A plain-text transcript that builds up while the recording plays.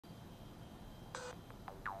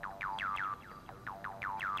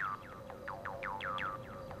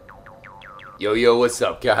Yo, what's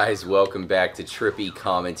up, guys? Welcome back to Trippy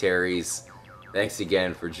Commentaries. Thanks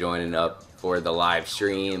again for joining up for the live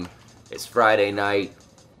stream. It's Friday night.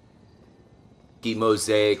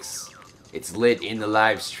 Mosaics. It's lit in the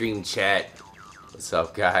live stream chat. What's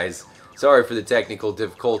up, guys? Sorry for the technical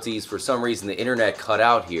difficulties. For some reason, the internet cut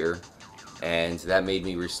out here, and that made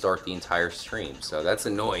me restart the entire stream. So that's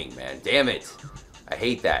annoying, man. Damn it. I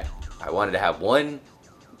hate that. I wanted to have one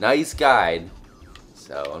nice guide.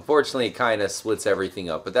 So, unfortunately, it kind of splits everything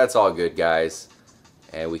up. But that's all good, guys.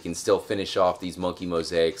 And we can still finish off these monkey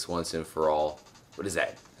mosaics once and for all. What is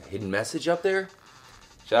that? A hidden message up there?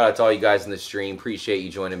 Shout out to all you guys in the stream. Appreciate you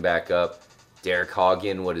joining back up. Derek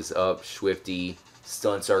Hagen, what is up? Swifty.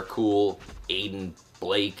 Stunts are cool. Aiden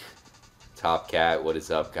Blake. Top Cat, what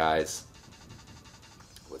is up, guys?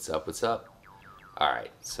 What's up, what's up?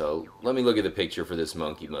 Alright, so let me look at the picture for this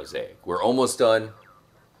monkey mosaic. We're almost done.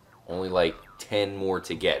 Only like 10 more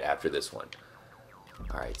to get after this one.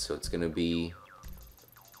 Alright, so it's going to be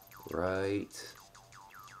right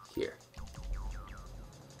here.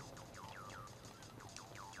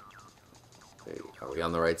 Okay, are we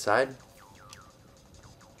on the right side?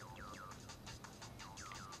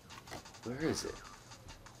 Where is it?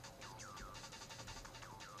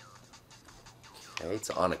 Okay,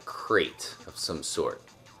 it's on a crate of some sort.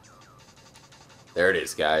 There it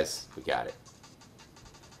is, guys. We got it.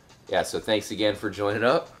 Yeah, so thanks again for joining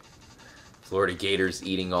up. Florida Gators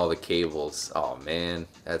eating all the cables. Oh, man,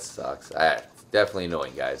 that sucks. That's definitely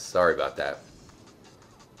annoying, guys. Sorry about that.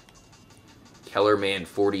 Kellerman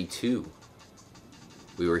 42.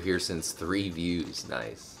 We were here since 3 views.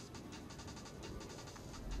 Nice.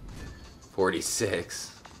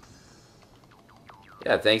 46.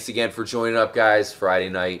 Yeah, thanks again for joining up, guys. Friday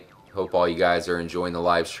night. Hope all you guys are enjoying the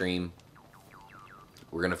live stream.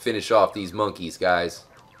 We're going to finish off these monkeys, guys.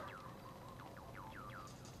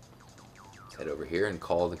 Head over here and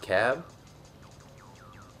call the cab.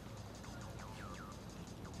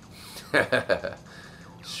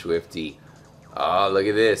 Swifty. Oh, look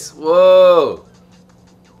at this. Whoa!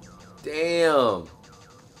 Damn.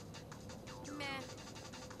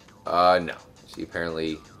 No. She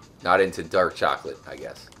apparently not into dark chocolate, I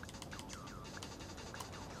guess.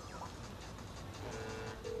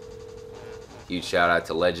 Huge shout out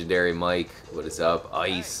to Legendary Mike. What is up?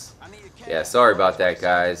 Ice. Yeah, sorry about that,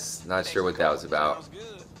 guys. Not sure what that was about.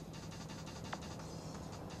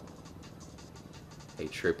 Hey,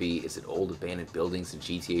 Trippy, is it old abandoned buildings in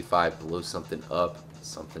GTA 5 blow something up?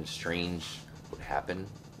 Something strange would happen?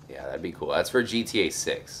 Yeah, that'd be cool. That's for GTA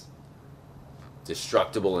 6.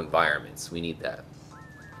 Destructible environments. We need that.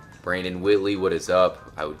 Brandon Whitley, what is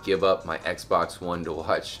up? I would give up my Xbox One to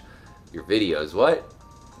watch your videos. What?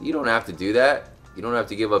 You don't have to do that. You don't have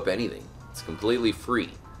to give up anything. It's completely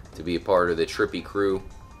free to be a part of the Trippy crew.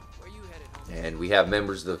 And we have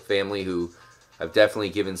members of the family who have definitely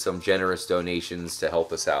given some generous donations to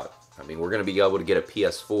help us out. I mean, we're going to be able to get a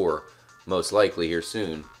PS4 most likely here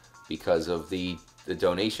soon because of the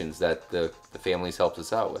donations that the family's helped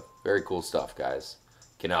us out with. Very cool stuff, guys.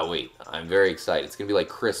 Cannot wait. I'm very excited. It's going to be like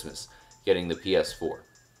Christmas getting the PS4.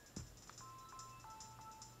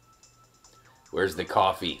 Where's the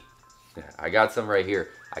coffee? I got some right here.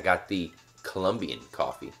 I got the Colombian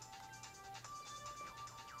coffee.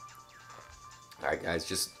 Alright, guys,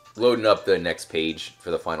 just loading up the next page for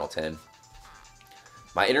the final 10.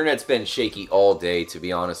 My internet's been shaky all day, to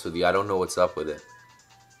be honest with you. I don't know what's up with it.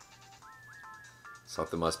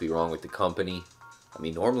 Something must be wrong with the company. I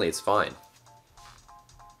mean, normally it's fine.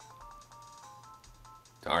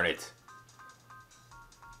 Darn it.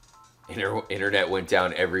 Internet went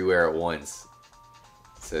down everywhere at once,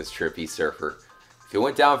 says Trippy Surfer. If it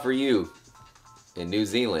went down for you in New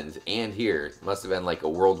Zealand and here, it must have been like a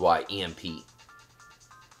worldwide EMP.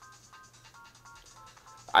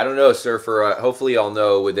 I don't know, Surfer. Hopefully I'll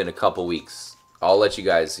know within a couple weeks. I'll let you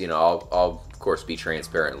guys, you know, I'll of course be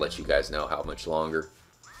transparent and let you guys know how much longer.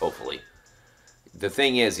 Hopefully. The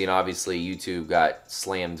thing is, you know, obviously YouTube got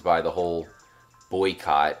slammed by the whole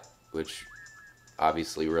boycott, which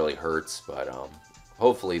obviously really hurts, but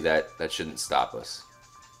hopefully that shouldn't stop us.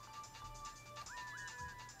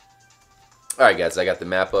 Alright, guys, I got the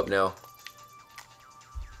map up now.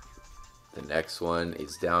 The next one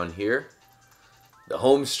is down here. The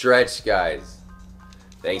home stretch, guys.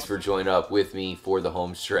 Thanks for joining up with me for the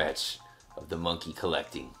home stretch of the monkey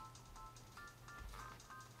collecting.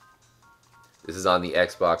 This is on the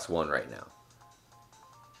Xbox One right now.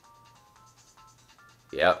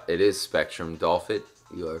 Yep, it is Spectrum Dolphin.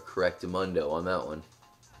 You are correct, Amundo, on that one.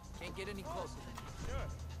 Can't get any closer.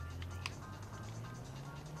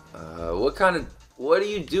 What are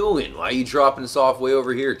you doing? Why are you dropping us off way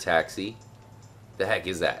over here, Taxi? The heck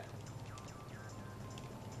is that?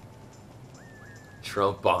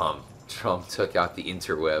 Trump bomb. Trump took out the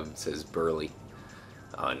interweb, says Burley.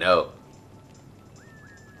 Oh no.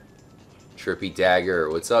 Trippy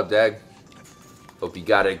Dagger. What's up, Dag? Hope you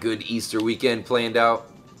got a good Easter weekend planned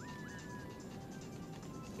out.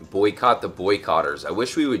 Boycott the boycotters. I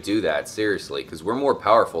wish we would do that, seriously, because we're more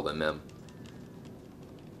powerful than them.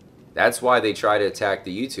 That's why they try to attack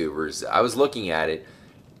the YouTubers. I was looking at it.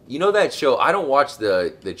 You know that show? I don't watch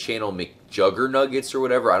the channel McJuggernuggets or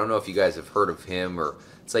whatever. I don't know if you guys have heard of him, or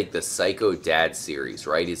it's like the Psycho Dad series,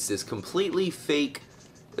 right? It's this completely fake,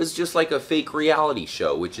 it's just like a fake reality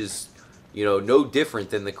show, which is, you know, no different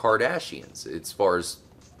than the Kardashians as far as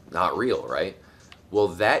not real, right? Well,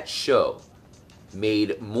 that show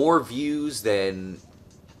made more views than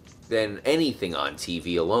anything on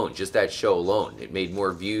TV alone. Just that show alone, it made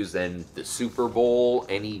more views than the Super Bowl,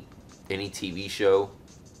 any TV show.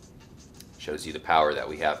 Shows you the power that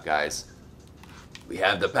we have, guys. We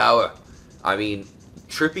have the power. I mean,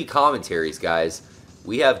 trippy commentaries, guys.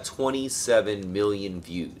 We have 27 million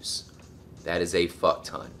views. That is a fuck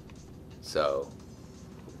ton. So,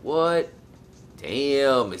 what?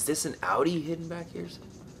 Damn, is this an Audi hidden back here?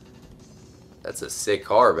 That's a sick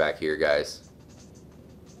car back here, guys.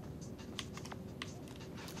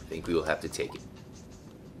 I think we will have to take it.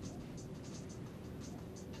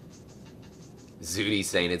 Zooty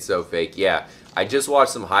saying it's so fake. Yeah, I just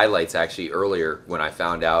watched some highlights actually earlier when I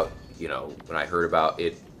found out, you know, when I heard about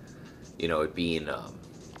it, you know, it being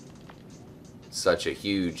such a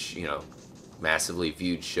huge, you know, massively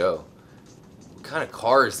viewed show. What kind of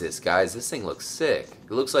car is this, guys? This thing looks sick.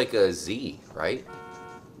 It looks like a Z, right?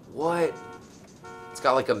 What? It's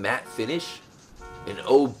got like a matte finish? An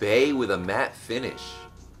Obey with a matte finish.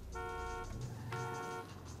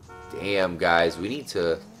 Damn, guys, we need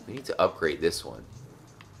to upgrade this one.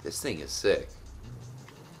 This thing is sick.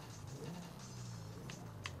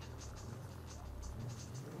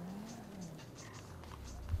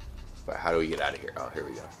 But how do we get out of here? Oh, here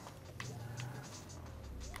we go.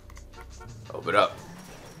 Open up.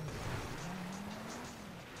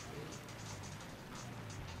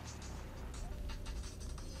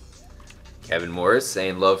 Kevin Morris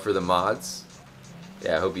saying love for the mods.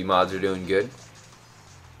 Yeah, I hope you mods are doing good.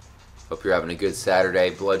 Hope you're having a good Saturday,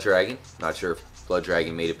 Blood Dragon. Not sure if Blood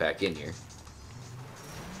Dragon made it back in here.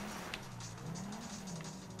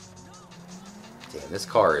 Damn, this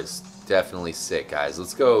car is definitely sick, guys.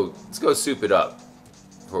 Let's go soup it up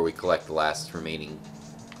before we collect the last remaining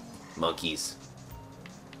monkeys.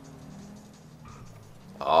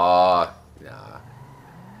 Aw, nah.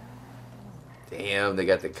 Damn, they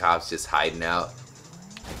got the cops just hiding out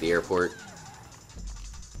at the airport.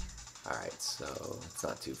 Alright, so it's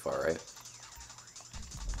not too far, right?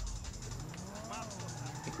 I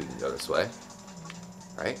think we can go this way.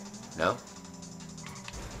 Right? No?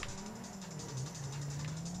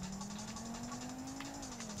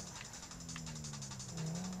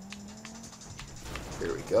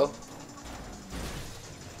 Here we go.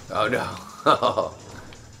 Oh no.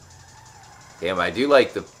 Damn, I do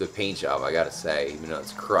like the paint job, I gotta say, even though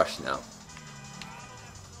it's crushed now.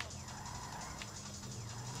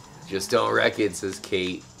 Just don't wreck it, says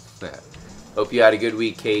Kate. Hope you had a good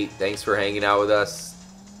week, Kate. Thanks for hanging out with us.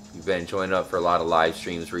 You've been joining up for a lot of live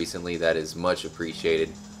streams recently. That is much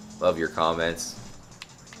appreciated. Love your comments.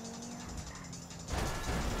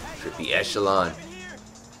 Trippy Echelon.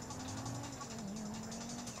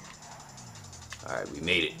 Alright, we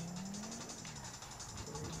made it.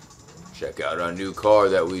 Check out our new car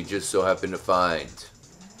that we just so happen to find.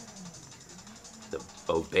 The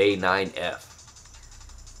Obey 9F.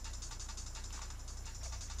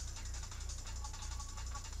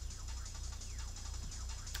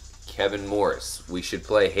 Kevin Morris. We should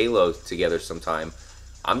play Halo together sometime.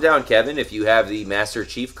 I'm down, Kevin. If you have the Master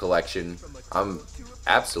Chief Collection, I'm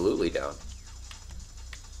absolutely down.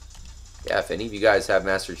 Yeah, if any of you guys have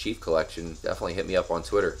Master Chief Collection, definitely hit me up on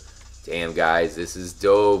Twitter. Damn, guys, this is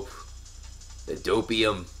dope. The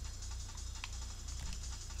dopium.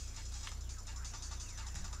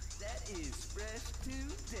 That is fresh to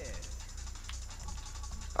death.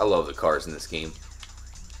 I love the cars in this game.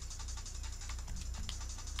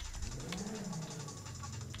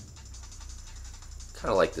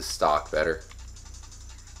 Kind of like the stock better.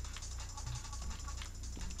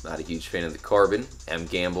 Not a huge fan of the carbon. M.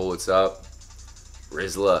 Gamble, what's up?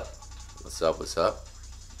 Rizla, what's up, what's up?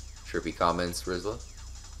 Trippy comments, Rizla.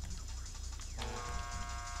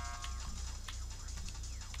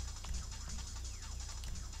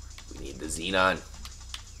 We need the Xenon.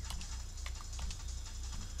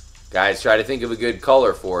 Guys, try to think of a good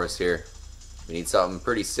color for us here. We need something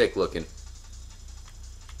pretty sick looking.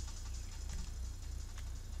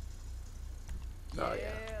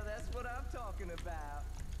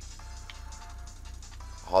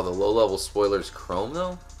 Oh, the low-level spoiler's chrome,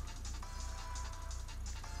 though?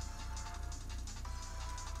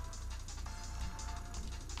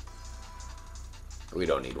 We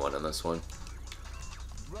don't need one on this one.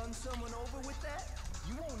 Run someone over with that?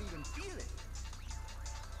 You won't even feel it.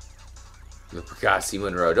 The Percassi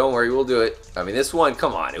Monroe. Don't worry, we'll do it. I mean, this one,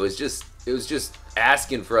 come on. It was just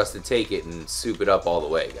asking for us to take it and soup it up all the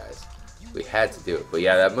way, guys. We had to do it. But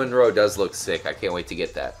yeah, that Monroe does look sick. I can't wait to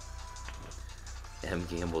get that. M.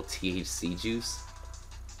 Gamble THC juice.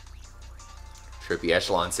 Trippy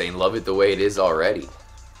Echelon saying, love it the way it is already.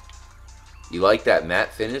 You like that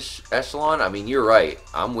matte finish, Echelon? I mean, you're right.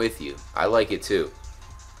 I'm with you. I like it too.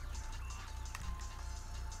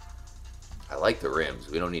 I like the rims.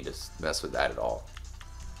 We don't need to mess with that at all.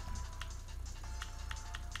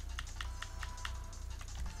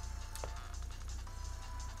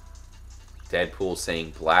 Deadpool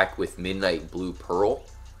saying black with midnight blue pearl.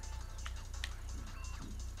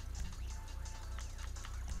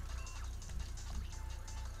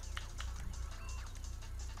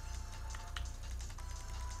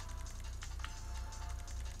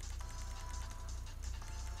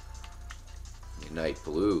 Midnight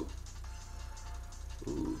blue.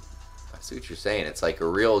 Ooh, I see what you're saying. It's like a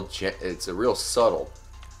real, it's a real subtle.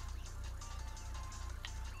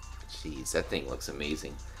 Jeez, that thing looks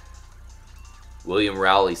amazing. William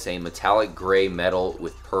Rowley saying metallic gray metal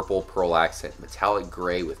with purple pearl accent. Metallic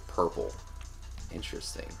gray with purple.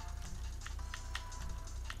 Interesting.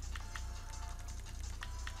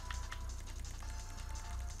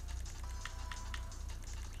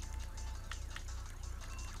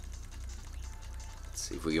 Let's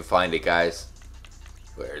see if we can find it, guys.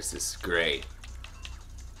 Where's this gray?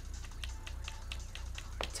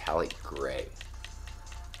 Metallic gray.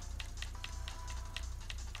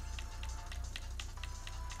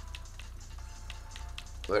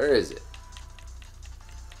 Where is it?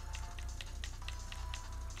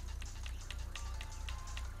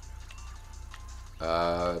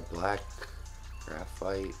 Black,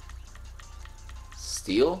 graphite,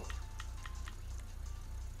 steel?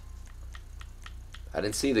 I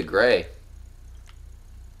didn't see the gray.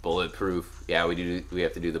 Bulletproof. Yeah, we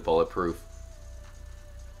have to do the bulletproof.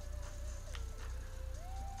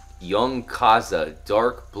 Young Kaza,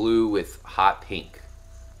 dark blue with hot pink.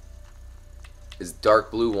 Is dark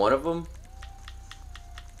blue one of them?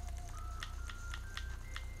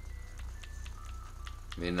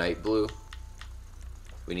 Midnight blue.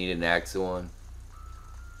 We need an Axa one.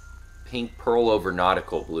 Pink pearl over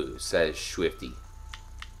nautical blue, says Swifty.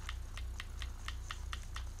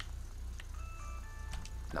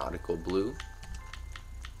 Nautical blue.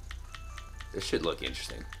 This should look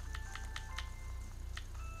interesting.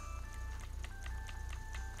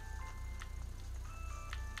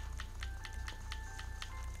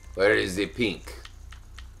 Where is the pink?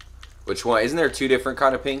 Which one? Isn't there two different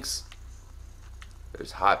kind of pinks?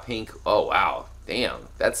 There's hot pink. Oh, wow. Damn.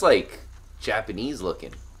 That's like Japanese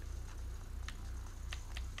looking.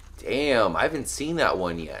 Damn. I haven't seen that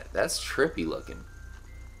one yet. That's trippy looking.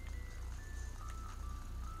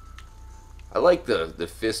 I like the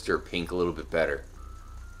Fister pink a little bit better.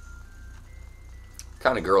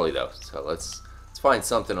 Kind of girly though. So let's find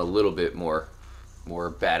something a little bit more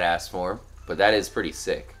badass for him. But that is pretty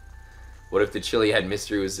sick. What if the Chiliad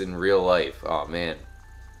mystery was in real life? Oh man.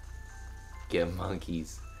 Get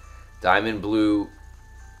monkeys. Diamond blue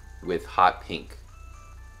with hot pink.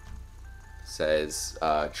 Says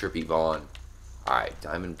Trippy Vaughn. Alright,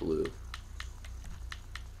 diamond blue.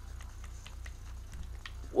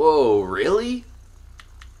 Whoa, really?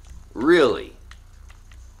 Really?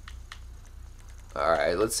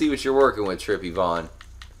 Alright, let's see what you're working with, Trippy Vaughn.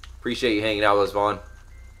 Appreciate you hanging out with us, Vaughn.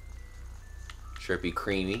 Trippy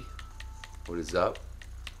Creamy. What is up?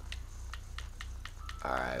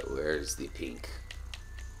 Alright, where's the pink?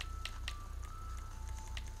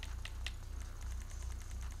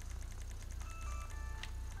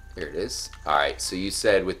 Here it is. Alright, so you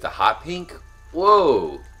said with the hot pink?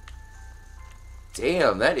 Whoa!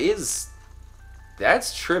 Damn, that's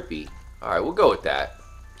trippy. Alright, we'll go with that.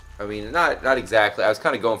 I mean, not exactly. I was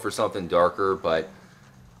kind of going for something darker, but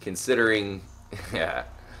considering, yeah.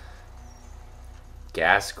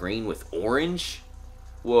 Gas green with orange?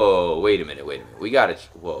 Whoa, wait a minute. We gotta,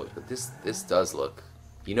 whoa, this does look,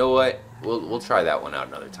 you know what? We'll try that one out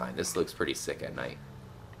another time. This looks pretty sick at night.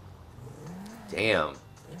 Damn.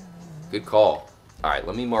 Good call. Alright,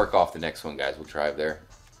 let me mark off the next one, guys. We'll drive there.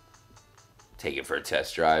 Take it for a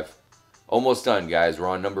test drive. Almost done, guys. We're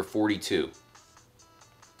on number 42.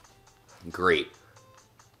 Great.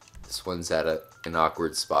 This one's at an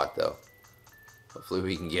awkward spot, though. Hopefully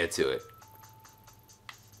we can get to it.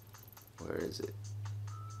 Where is it?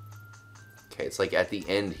 Okay, it's like at the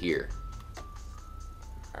end here.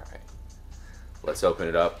 Alright. Let's open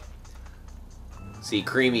it up. See,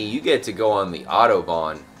 Creamy, you get to go on the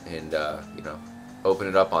Autobahn and, you know, open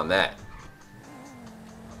it up on that.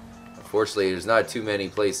 Unfortunately, there's not too many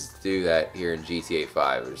places to do that here in GTA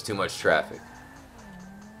 5. There's too much traffic.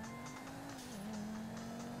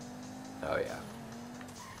 Oh, yeah.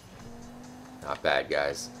 Not bad,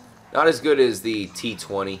 guys. Not as good as the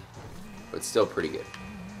T20, but still pretty good.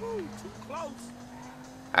 Ooh, too close.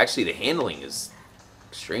 Actually, the handling is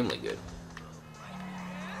extremely good.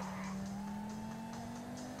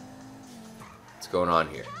 What's going on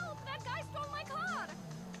here? Help! That guy stole my car!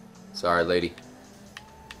 Sorry, lady.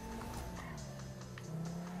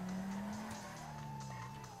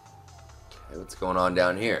 Okay, what's going on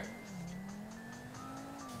down here?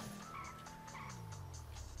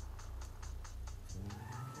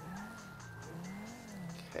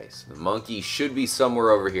 Okay, so the monkey should be somewhere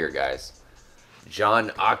over here, guys.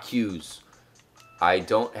 John Accuse. I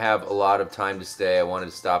don't have a lot of time to stay. I wanted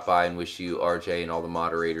to stop by and wish you, RJ, and all the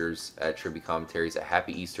moderators at Tribute Commentaries a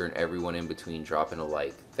happy Easter and everyone in between dropping a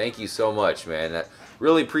like. Thank you so much, man. I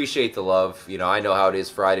really appreciate the love. You know, I know how it is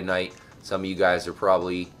Friday night. Some of you guys are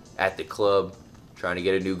probably at the club trying to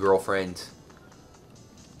get a new girlfriend.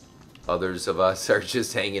 Others of us are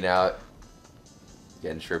just hanging out,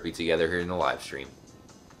 getting trippy together here in the live stream.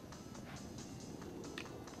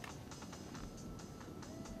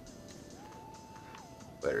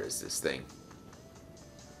 Where is this thing?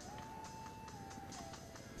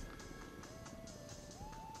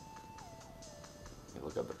 Let me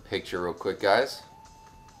look up a picture real quick, guys.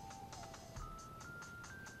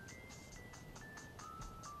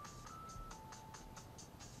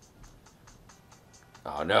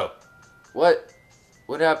 Oh no. What?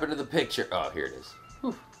 What happened to the picture? Oh, here it is.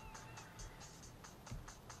 Whew.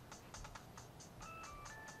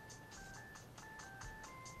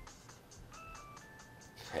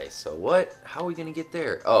 Okay, so what? How are we gonna get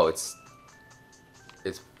there? Oh, it's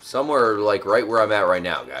somewhere like right where I'm at right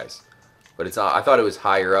now, guys. But it's not, I thought it was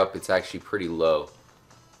higher up. It's actually pretty low.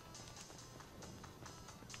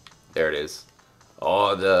 There it is.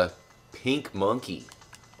 Oh, the pink monkey.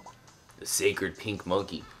 The sacred pink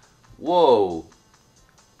monkey. Whoa.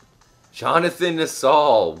 Jonathan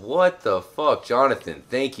Nassau. What the fuck, Jonathan?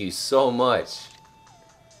 Thank you so much.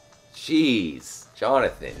 Jeez,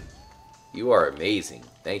 Jonathan. You are amazing.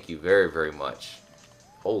 Thank you very, very much.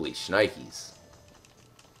 Holy shnikes.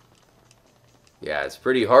 Yeah, it's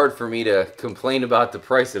pretty hard for me to complain about the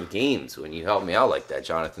price of games when you help me out like that,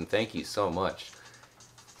 Jonathan. Thank you so much.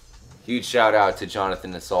 Huge shout out to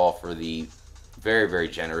Jonathan Nassau for the very, very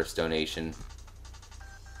generous donation.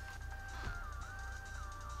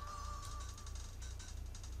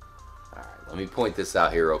 Alright, let me point this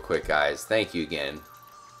out here real quick, guys. Thank you again.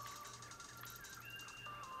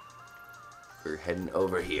 We're heading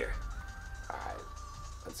over here. Alright,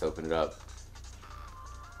 let's open it up.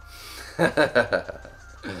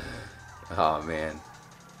 Oh, man.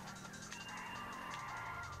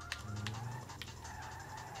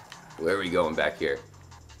 Where are we going back here?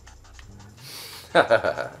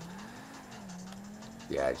 Yeah,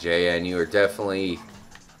 JN, you are definitely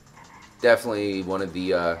one of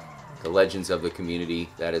the legends of the community.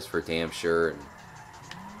 That is for damn sure. And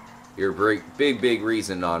you're a big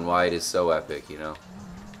reason on why it is so epic, you know.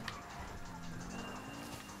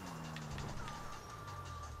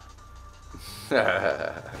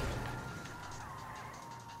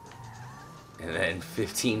 And then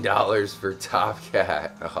 $15 for Top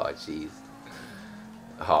Cat. Oh, jeez.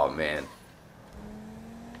 Oh, man.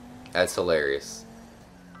 That's hilarious.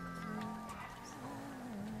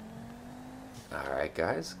 Alright,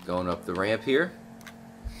 guys. Going up the ramp here.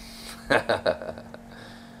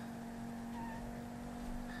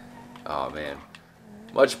 Oh, man.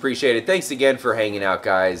 Much appreciated. Thanks again for hanging out,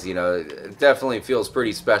 guys. You know, it definitely feels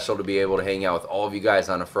pretty special to be able to hang out with all of you guys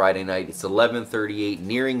on a Friday night. It's 11:38,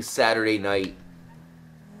 nearing Saturday night.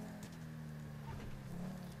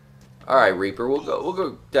 Alright, Reaper, we'll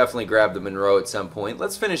go definitely grab the Monroe at some point.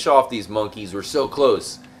 Let's finish off these monkeys. We're so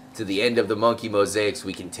close to the end of the monkey mosaics,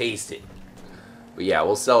 we can taste it. But yeah,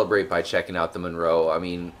 we'll celebrate by checking out the Monroe. I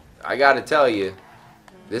mean, I gotta tell you,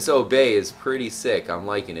 this Obey is pretty sick. I'm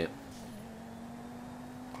liking it.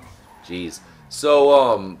 Jeez.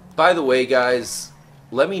 So, by the way, guys,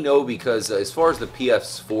 let me know, because as far as the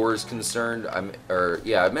PS4 is concerned, I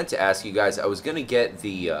meant to ask you guys, I was gonna get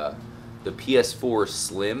the PS4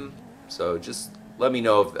 Slim, so just let me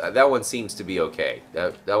know if that one seems to be okay.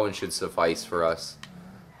 That one should suffice for us.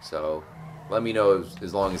 So, let me know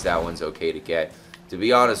as long as that one's okay to get. To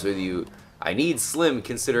be honest with you, I need Slim,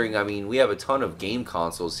 considering, I mean, we have a ton of game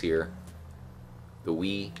consoles here. The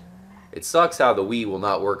Wii. It sucks how the Wii will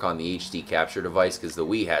not work on the HD capture device because the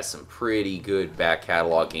Wii has some pretty good back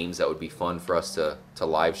catalog games that would be fun for us to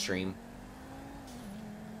live stream.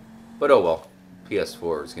 But oh well,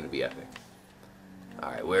 PS4 is going to be epic.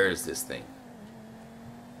 Alright, where is this thing?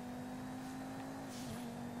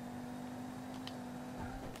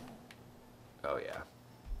 Oh yeah.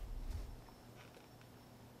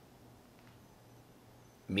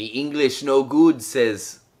 Me English no good,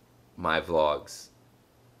 says my vlogs.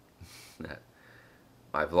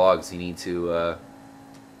 My vlogs, you need to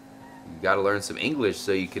you got to learn some English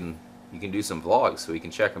so you can do some vlogs so you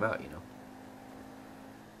can check them out, you know.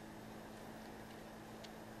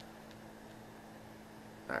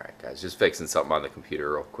 All right, guys, just fixing something on the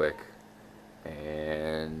computer real quick.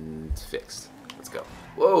 And fixed. Let's go.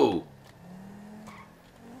 Whoa.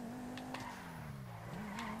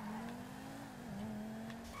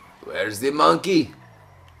 Where's the monkey?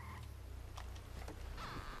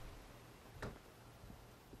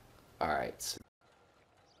 Alright.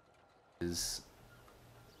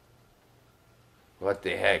 What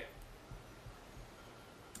the heck?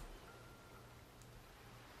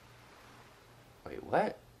 Wait,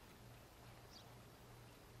 what?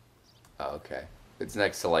 Oh, okay. It's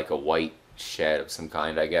next to like a white shed of some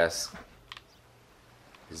kind, I guess.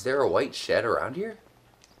 Is there a white shed around here?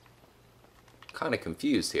 Kind of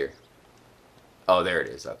confused here. Oh, there it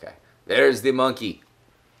is. Okay. There's the monkey.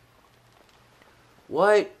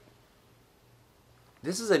 What?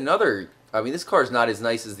 This is another... I mean, this car is not as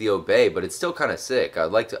nice as the Obey, but it's still kind of sick. I'd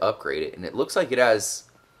like to upgrade it. And it looks like it has...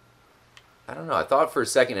 I don't know. I thought for a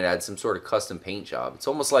second it had some sort of custom paint job. It's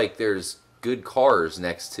almost like there's good cars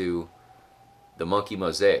next to the monkey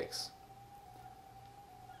mosaics.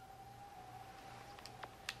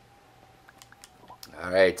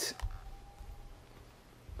 Alright.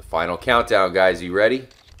 The final countdown, guys. You ready?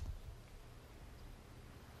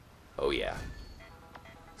 Oh, yeah.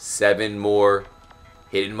 7 more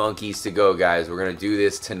hidden monkeys to go, guys. We're going to do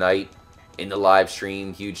this tonight in the live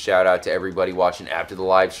stream. Huge shout out to everybody watching after the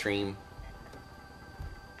live stream.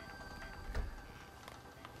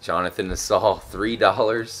 Jonathan Nassau,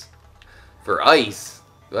 $3 for ice.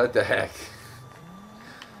 What the heck?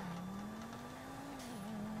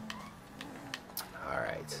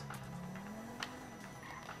 Alright.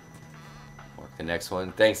 Mark the next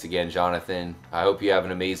one. Thanks again, Jonathan. I hope you have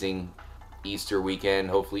an amazing Easter weekend.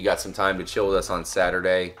 Hopefully you got some time to chill with us on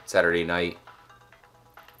Saturday night.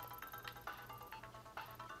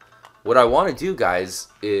 What I want to do, guys,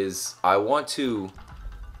 is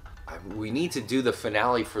we need to do the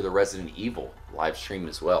finale for the Resident Evil live stream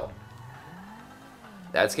as well.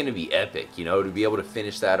 That's going to be epic, you know, to be able to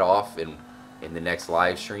finish that off in the next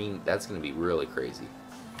live stream. That's going to be really crazy.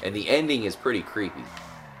 And the ending is pretty creepy.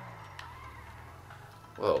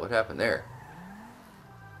 Whoa, what happened there?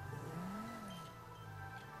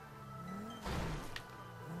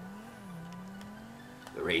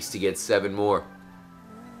 The race to get 7 more.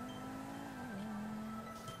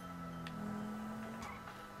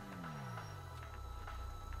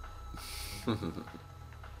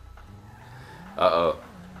 Uh-oh.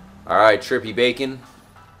 Alright, Trippy Bacon.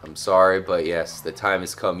 I'm sorry, but yes, the time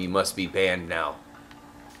has come. You must be banned now.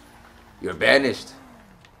 You're banished.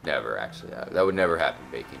 Never, actually. That would never happen,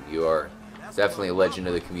 Bacon. You are definitely a legend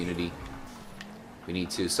of the community. We need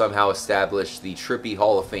to somehow establish the Trippy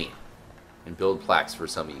Hall of Fame and build plaques for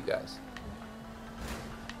some of you guys.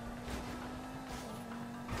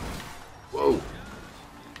 Whoa.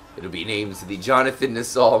 It'll be named the Jonathan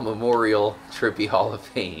Nassau Memorial Trippy Hall of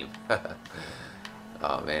Fame.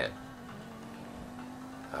 Oh, man.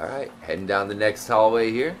 Alright, heading down the next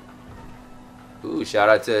hallway here. Ooh, shout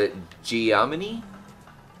out to Giamini.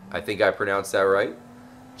 I think I pronounced that right.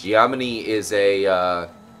 Giamini is a,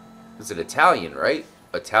 is it Italian, right?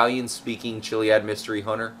 Italian-speaking Chiliad mystery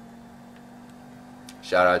hunter.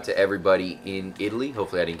 Shout out to everybody in Italy.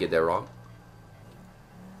 Hopefully I didn't get that wrong.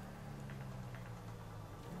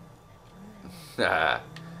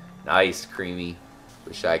 Nice, Creamy.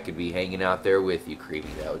 Wish I could be hanging out there with you, Creamy.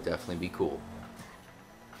 That would definitely be cool.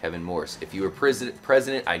 Kevin Morse. If you were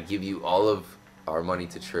president, I'd give you all of our money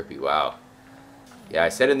to Trippy. Wow. Yeah, I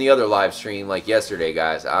said in the other live stream, like yesterday,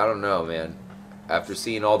 guys, I don't know, man. After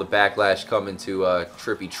seeing all the backlash coming to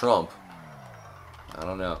Trippy Trump, I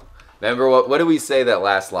don't know. Remember, what did we say that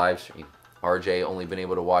last live stream? RJ only been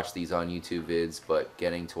able to watch these on YouTube vids, but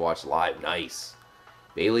getting to watch live. Nice.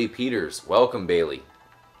 Bailey Peters. Welcome, Bailey.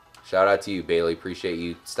 Shout out to you, Bailey. Appreciate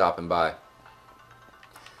you stopping by.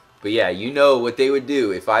 But yeah, you know what they would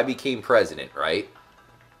do if I became president, right?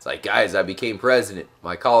 It's like, guys, I became president.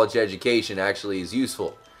 My college education actually is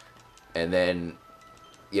useful. And then,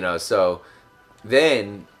 you know, so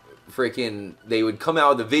then freaking they would come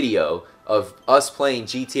out with a video of us playing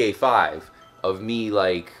GTA 5 of me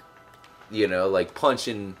like, you know, like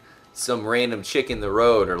punching some random chick in the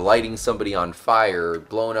road or lighting somebody on fire or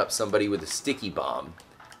blowing up somebody with a sticky bomb.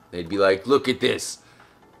 They'd be like, look at this.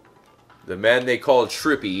 The man they call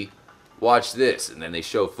Trippy, watch this. And then they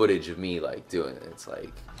show footage of me like doing it. It's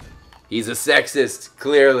like, he's a sexist,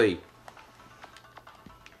 clearly.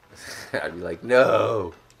 I'd be like,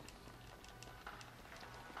 no.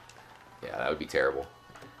 Yeah, that would be terrible.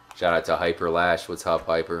 Shout out to Hyper Lash. What's up,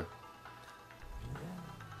 Hyper?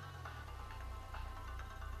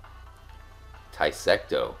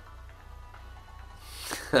 Tisecto.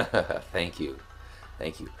 Thank you.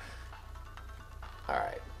 Thank you.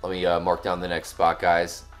 Alright, let me mark down the next spot,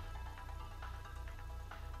 guys.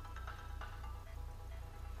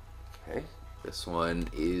 Okay, this one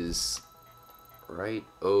is right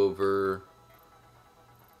over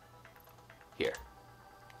here.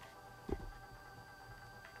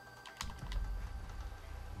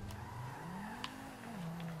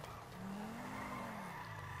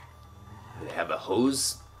 They have a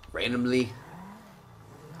hose randomly.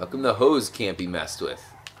 How come the hose can't be messed with?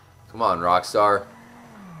 Come on, Rockstar.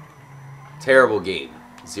 Terrible game.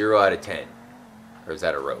 0 out of 10. Or is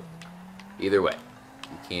that a rope? Either way,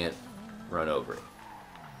 you can't run over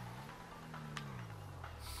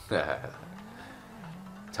it.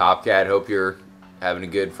 Top Cat, hope you're having a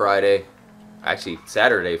good Friday. Actually,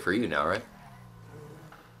 Saturday for you now, right?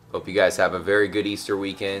 Hope you guys have a very good Easter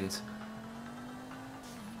weekend.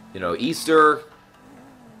 You know, Easter,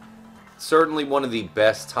 certainly one of the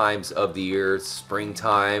best times of the year.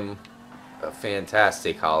 Springtime, a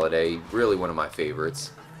fantastic holiday. Really one of my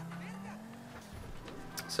favorites.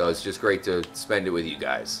 So it's just great to spend it with you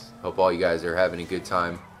guys. Hope all you guys are having a good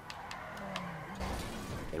time.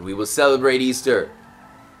 And we will celebrate Easter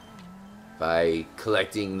by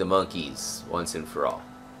collecting the monkeys once and for all.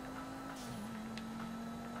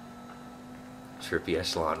 Trippy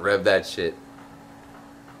Echelon, rev that shit.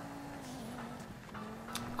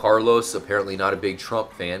 Carlos, apparently not a big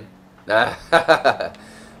Trump fan.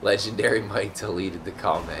 Legendary Mike deleted the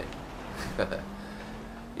comment.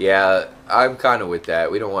 Yeah, I'm kind of with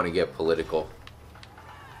that. We don't want to get political.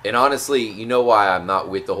 And honestly, you know why I'm not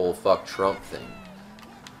with the whole fuck Trump thing.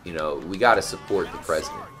 You know, we got to support the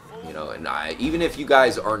president. You know, and even if you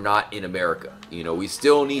guys are not in America, you know, we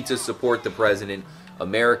still need to support the president.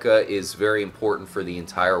 America is very important for the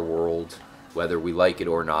entire world, whether we like it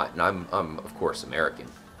or not. And I'm of course, American.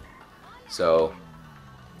 So,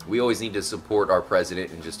 we always need to support our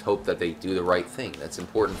president and just hope that they do the right thing. That's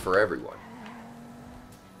important for everyone.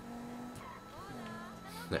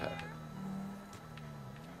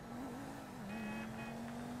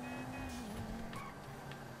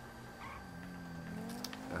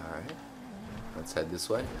 Alright. Let's head this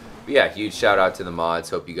way. But yeah, huge shout out to the mods.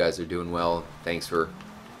 Hope you guys are doing well. Thanks for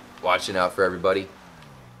watching out for everybody.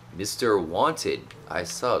 Mr. Wanted. I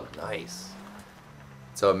sub. Nice.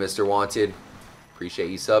 What's up, Mr. Wanted?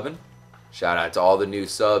 Appreciate you subbing. Shout out to all the new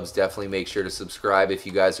subs. Definitely make sure to subscribe if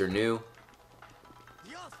you guys are new.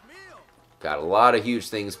 Got a lot of huge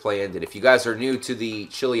things planned. And if you guys are new to the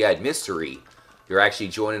Chiliad mystery, you're actually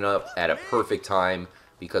joining up at a perfect time,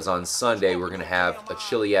 because on Sunday we're going to have a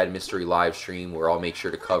Chiliad mystery live stream where I'll make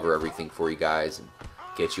sure to cover everything for you guys and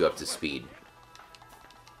get you up to speed.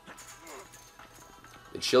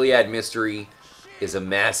 The Chiliad mystery is a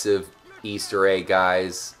massive Easter egg,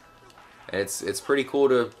 guys, and it's pretty cool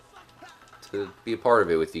to be a part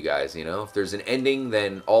of it with you guys. You know, if there's an ending,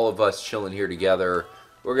 then all of us chilling here together,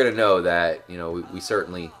 we're gonna know that, you know, we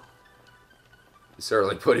certainly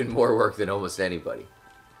put in more work than almost anybody.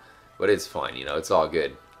 But it's fun, you know, it's all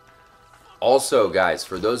good. Also, guys,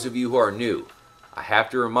 for those of you who are new, I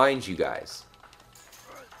have to remind you guys.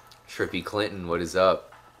 Trippy Clinton, what is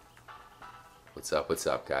up? What's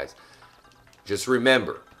up, guys? Just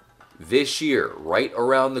remember, this year, right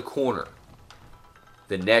around the corner,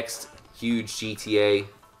 the next huge GTA.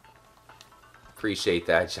 Appreciate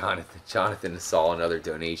that, Jonathan. Jonathan saw another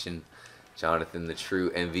donation. Jonathan, the true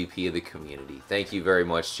MVP of the community. Thank you very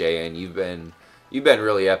much, JN. You've been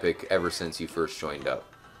really epic ever since you first joined up.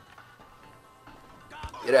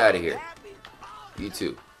 Get out of here. You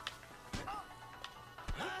too.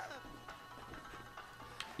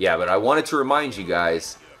 Yeah, but I wanted to remind you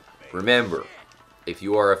guys, remember, if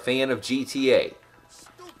you are a fan of GTA,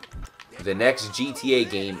 the next GTA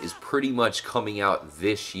game is pretty much coming out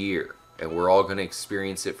this year, and we're all going to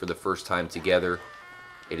experience it for the first time together.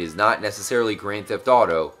 It is not necessarily Grand Theft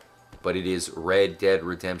Auto, but it is Red Dead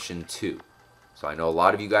Redemption 2. So I know a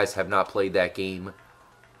lot of you guys have not played that game.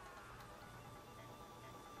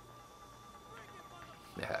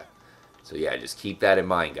 So yeah, just keep that in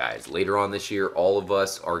mind, guys. Later on this year, all of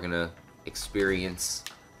us are going to experience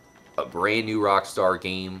a brand new Rockstar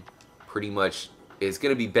game. Pretty much, it's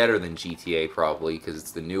going to be better than GTA probably because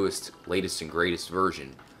it's the newest, latest, and greatest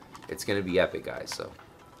version. It's going to be epic, guys, so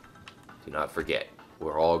do not forget.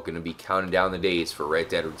 We're all going to be counting down the days for Red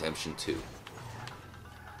Dead Redemption 2.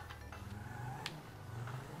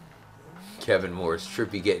 Kevin Moore's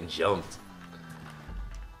Trippy getting jumped.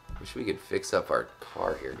 Wish we could fix up our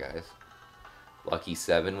car here, guys. Lucky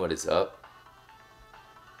 7, what is up?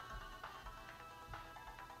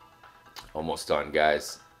 Almost done,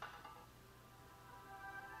 guys.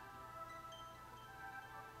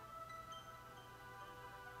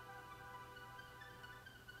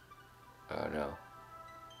 Oh no.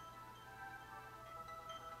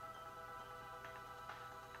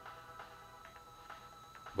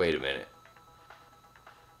 Wait a minute.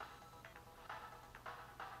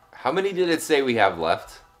 How many did it say we have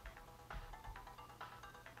left?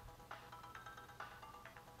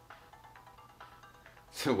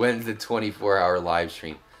 When's the 24-hour live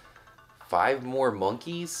stream? 5 more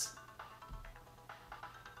monkeys?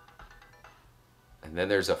 And then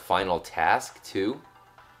there's a final task too?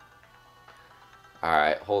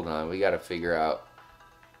 Alright, hold on. We gotta figure out.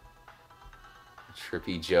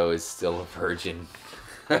 Trippy Joe is still a virgin.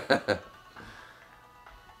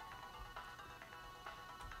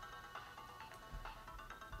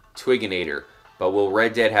 Twiginator. But will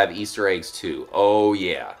Red Dead have Easter eggs too? Oh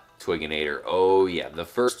yeah. Twiginator. Oh yeah. The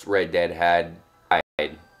first Red Dead had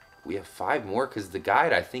guide. We have 5 more because the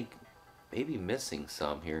guide, I think, may be missing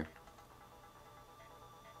some here.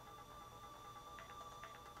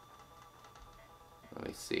 Let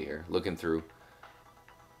me see here. Looking through.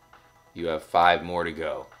 You have 5 more to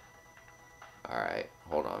go. Alright,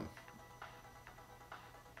 hold on.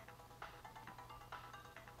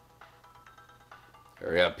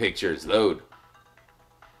 Hurry up, pictures, load.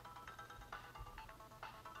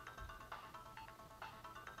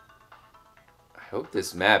 I hope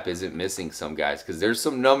this map isn't missing some, guys, because there's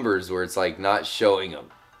some numbers where it's like not showing them.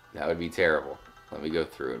 That would be terrible. Let me go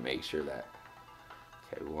through and make sure that.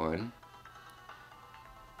 Okay, 1,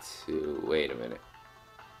 2, wait a minute.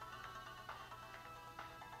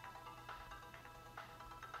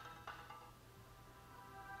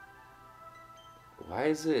 Why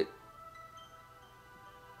is it?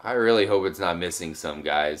 I really hope it's not missing some,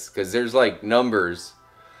 guys, because there's like numbers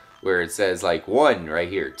where it says like 1 right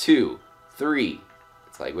here, 2, 3.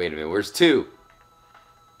 It's like, wait a minute, where's 2?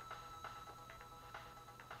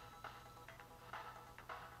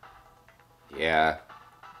 Yeah.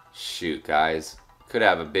 Shoot, guys. Could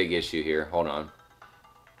have a big issue here. Hold on.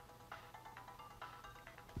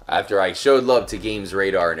 After I showed love to Games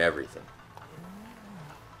Radar and everything.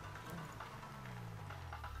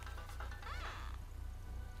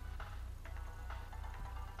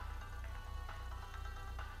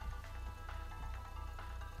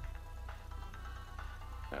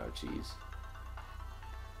 Oh, jeez.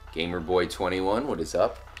 GamerBoy21, what is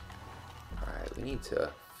up? Alright, we need to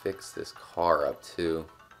fix this car up, too.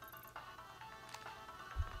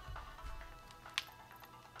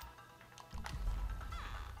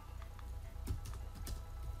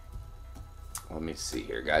 Let me see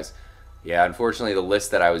here, guys. Yeah, unfortunately, the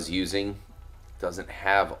list that I was using doesn't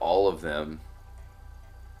have all of them.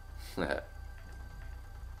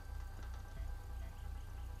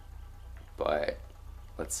 But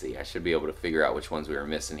let's see. I should be able to figure out which ones we were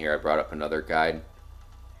missing here. I brought up another guide.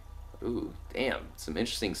 Ooh, damn. Some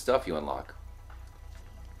interesting stuff you unlock.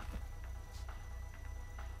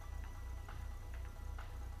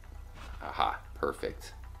 Aha,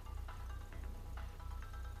 perfect.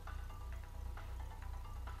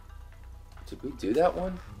 Did we do that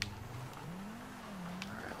one?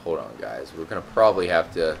 Alright, hold on, guys. We're going to probably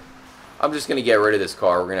have to... I'm just going to get rid of this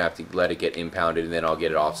car. We're going to have to let it get impounded, and then I'll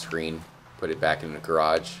get it off screen. Put it back in the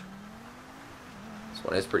garage. This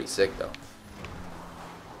one is pretty sick, though.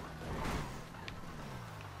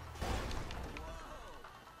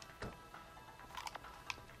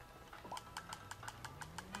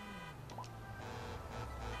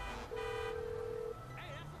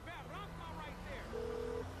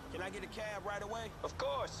 Can I get a cab right away? Of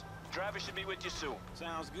course. Driver should be with you soon.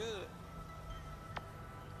 Sounds good.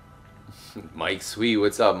 Mike Sweet,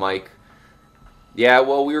 what's up, Mike? Yeah,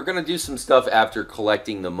 well, we were going to do some stuff after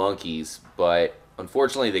collecting the monkeys, but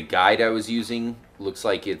unfortunately the guide I was using looks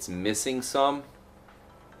like it's missing some.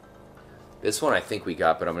 This one I think we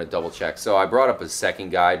got, but I'm going to double check. So I brought up a second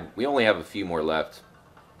guide. We only have a few more left.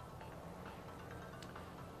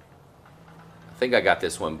 I think I got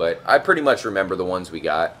this one, but I pretty much remember the ones we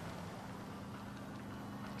got.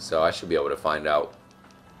 So I should be able to find out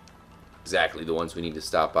exactly the ones we need to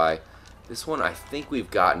stop by. This one I think we've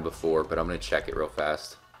gotten before, but I'm going to check it real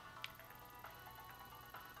fast.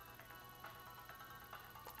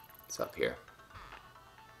 It's up here.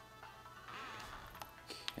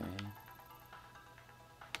 Okay.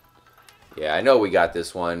 Yeah, I know we got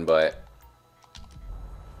this one, but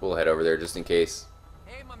we'll head over there just in case.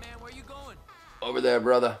 Hey, my man, where you going? Over there,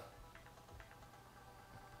 brother.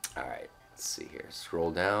 Alright, let's see here.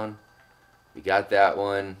 Scroll down. We got that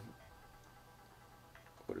one.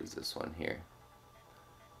 What is this one here?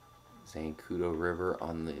 Zancudo River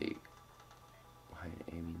on the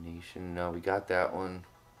ammunition. No, we got that one.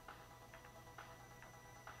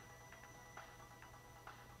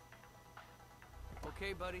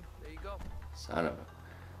 Okay, buddy, there you go. Son of a...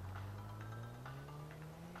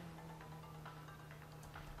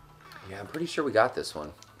 Yeah, I'm pretty sure we got this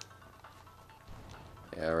one.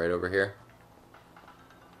 Yeah, right over here.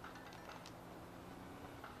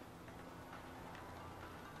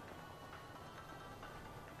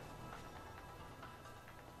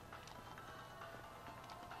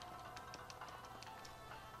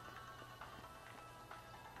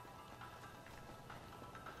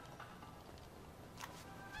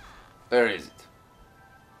 Where is it?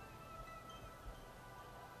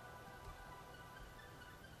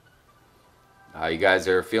 You guys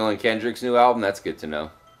are feeling Kendrick's new album? That's good to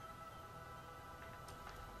know.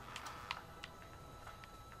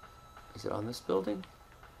 Is it on this building?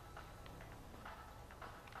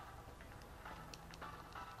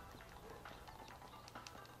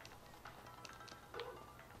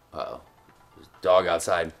 Uh-oh. There's a dog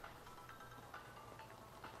outside.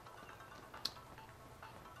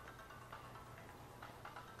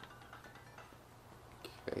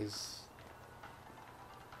 Okay. Is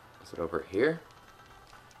it over here?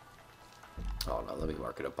 Oh no, let me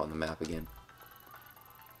mark it up on the map again.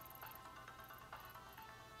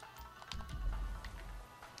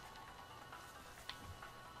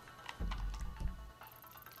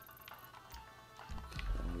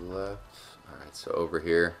 Left. Alright, so over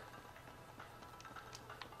here.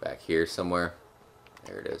 Back here somewhere.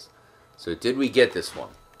 There it is. So did we get this one?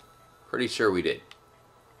 Pretty sure we did.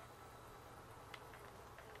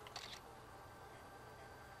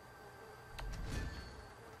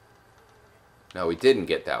 No, we didn't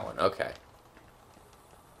get that one. Okay.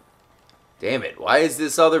 Damn it. Why is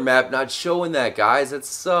this other map not showing that, guys? That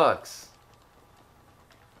sucks.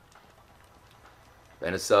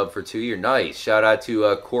 Been a sub for 2 years. Nice. Shout out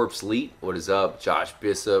to Corpse Leet. What is up? Josh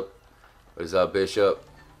Bishop. What is up, Bishop?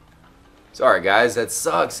 Sorry, guys. That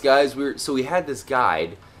sucks, guys. So we had this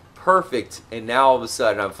guide. Perfect. And now all of a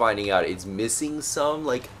sudden I'm finding out it's missing some.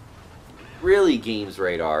 Like, really, Games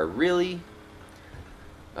Radar? Really?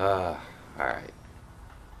 Alright.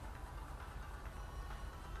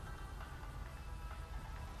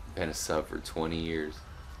 Been a sub for 20 years.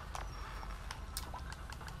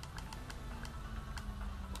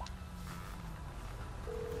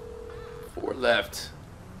 Four left.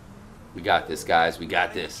 We got this, guys. We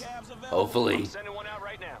got this. Hopefully.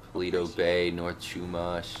 Toledo Bay, North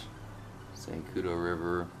Chumash, Zancudo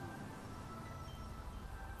River.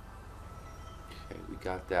 Okay, we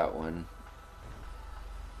got that one.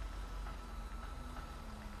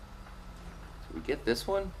 Did we get this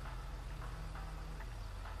one?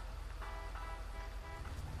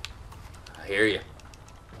 I hear you.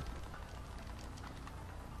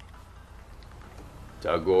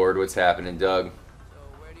 Doug Ward, what's happening, Doug? So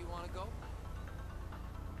where do you want to go?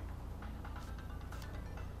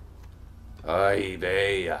 Ay,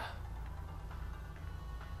 vaya.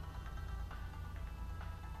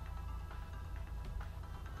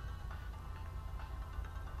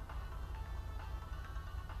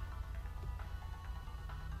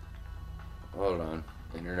 Hold on.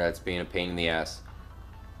 Internet's being a pain in the ass.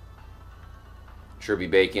 Sherby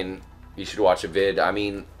Bacon, you should watch a vid. I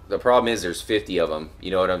mean, the problem is there's 50 of them.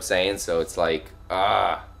 You know what I'm saying? So it's like,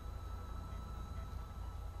 ah.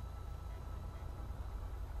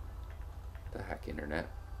 The heck, internet?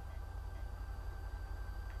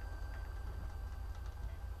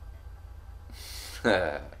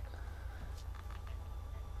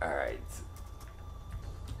 Alright.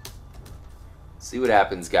 See what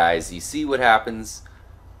happens, guys. You see what happens.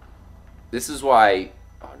 This is why...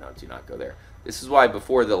 Oh, no, do not go there. This is why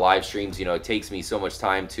before the live streams, you know, it takes me so much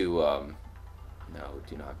time to... no,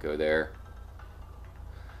 do not go there.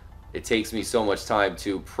 It takes me so much time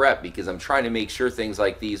to prep because I'm trying to make sure things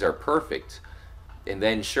like these are perfect. And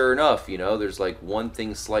then, sure enough, you know, there's like one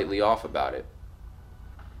thing slightly off about it.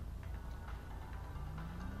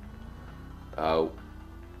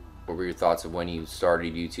 What were your thoughts of when you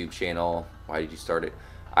started a YouTube channel? Why did you start it?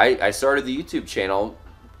 I started the YouTube channel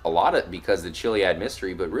a lot of because of the Chiliad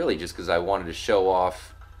mystery, but really just because I wanted to show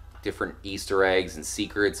off different Easter eggs and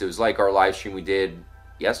secrets. It was like our live stream we did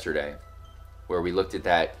yesterday, where we looked at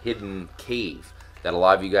that hidden cave that a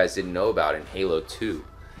lot of you guys didn't know about in Halo 2.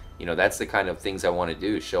 You know, that's the kind of things I want to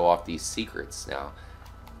do, show off these secrets. Now,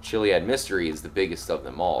 Chiliad Mystery is the biggest of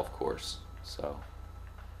them all, of course. So,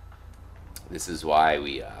 this is why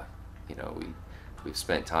we've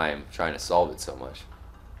spent time trying to solve it so much.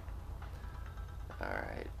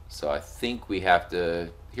 Alright, so I think we have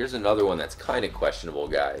to... Here's another one that's kind of questionable,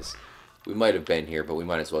 guys. We might have been here, but we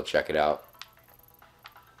might as well check it out.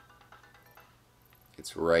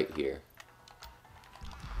 It's right here.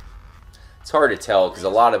 It's hard to tell because a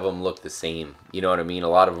lot of them look the same. You know what I mean? A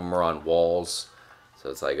lot of them are on walls. So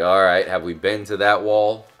it's like, alright, have we been to that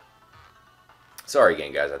wall? Sorry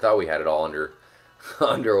again, guys. I thought we had it all under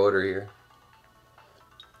order here.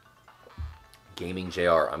 Gaming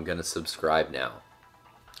JR, I'm going to subscribe now.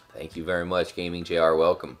 Thank you very much, Gaming JR.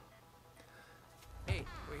 Welcome. Hey,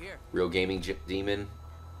 we're here. Real Gaming Demon.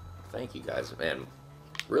 Thank you, guys. Man,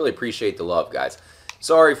 really appreciate the love, guys.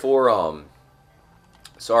 Sorry for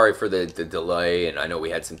the delay, and I know we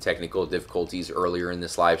had some technical difficulties earlier in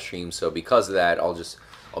this live stream, so because of that,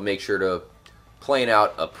 I'll make sure to plan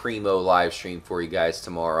out a primo live stream for you guys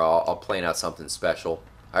tomorrow. I'll plan out something special.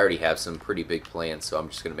 I already have some pretty big plans, so I'm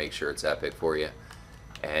just going to make sure it's epic for you.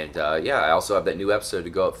 And yeah, I also have that new episode to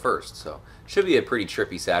go up first, so should be a pretty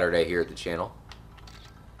trippy Saturday here at the channel.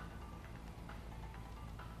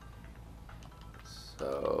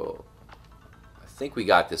 So I think we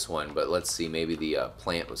got this one, but let's see, maybe the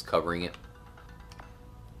plant was covering it.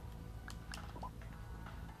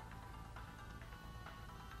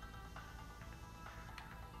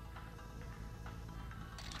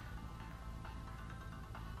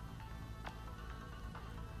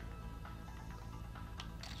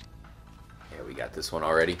 Yeah, we got this one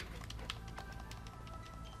already.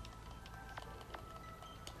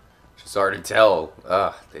 It's hard to tell.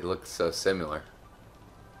 They look so similar.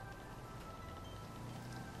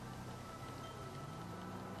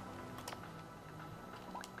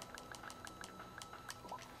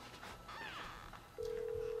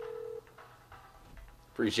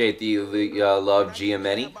 Appreciate the love,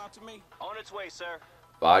 Giameni. On its way, sir.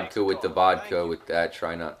 Vodka with the vodka with that.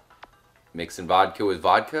 Try not mixing vodka with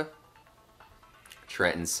vodka.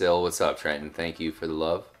 Trenton Sill, what's up, Trenton? Thank you for the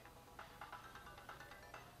love.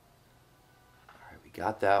 Alright, we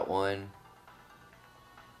got that one.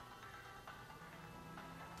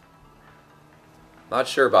 Not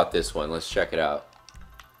sure about this one. Let's check it out.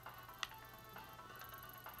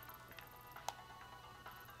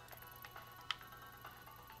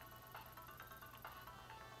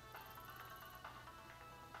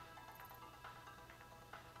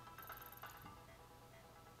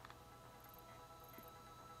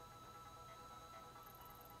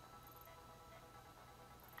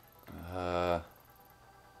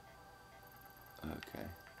 Okay.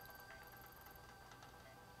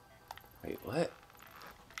 Wait, what?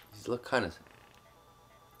 These look kind of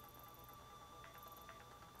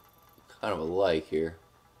alike here.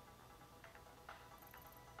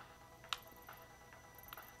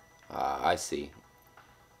 I see.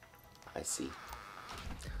 I see.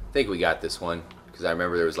 I think we got this one because I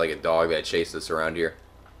remember there was like a dog that chased us around here.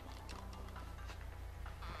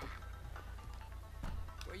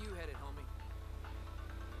 Where you headed, homie?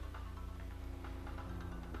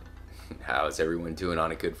 How's everyone doing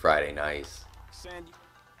on a Good Friday? Nice. Sandy.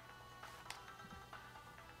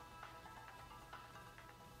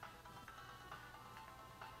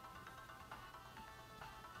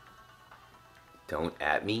 Don't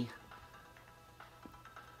at me.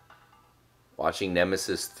 Watching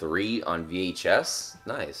Nemesis 3 on VHS?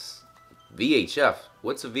 Nice. VHF.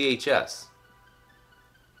 What's a VHS?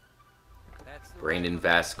 Brandon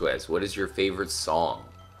Vasquez. What is your favorite song?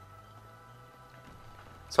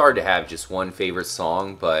 It's hard to have just one favorite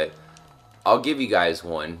song, but I'll give you guys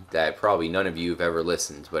one that probably none of you have ever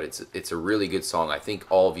listened, but it's a really good song. I think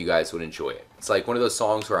all of you guys would enjoy it. It's like one of those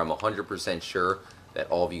songs where I'm 100% sure that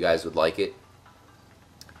all of you guys would like it.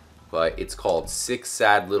 But it's called Sick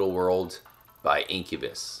Sad Little World by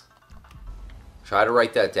Incubus. Try to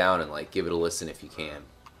write that down and like give it a listen if you can.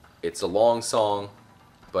 It's a long song,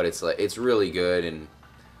 but it's really good, and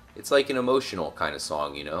it's like an emotional kind of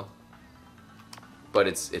song, you know. But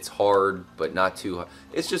it's hard, but not too hard.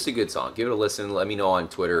 It's just a good song. Give it a listen. Let me know on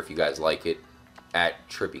Twitter if you guys like it at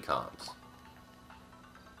TrippyComs.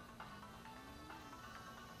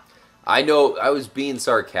 I know I was being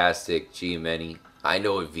sarcastic, Giameni. I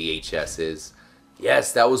know what VHS is.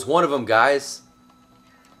 Yes, that was one of them, guys.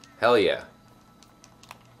 Hell yeah.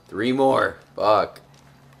 3 more. Fuck.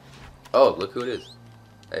 Oh, look who it is.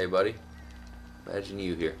 Hey, buddy. Imagine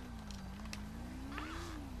you here.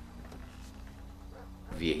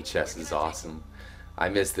 VHS is awesome. I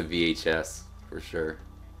miss the VHS for sure.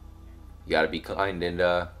 You gotta be kind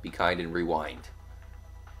and rewind.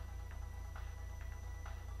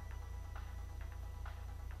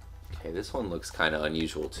 Okay, this one looks kind of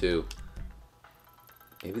unusual too.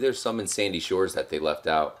 Maybe there's some in Sandy Shores that they left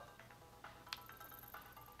out.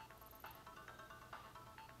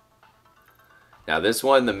 Now this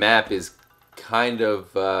one, the map is kind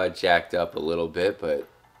of jacked up a little bit, but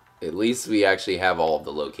at least we actually have all of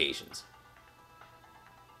the locations.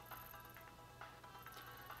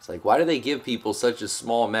 It's like, why do they give people such a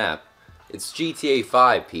small map? It's GTA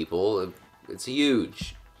 5, people. It's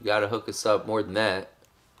huge. You gotta hook us up more than that.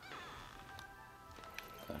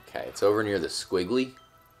 Okay, it's over near the squiggly.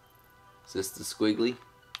 Is this the squiggly?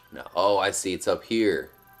 No. Oh, I see. It's up here.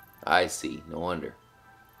 I see. No wonder.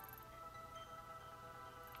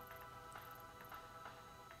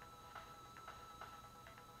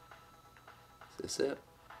 Is this it?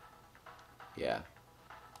 Yeah.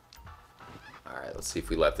 Alright, let's see if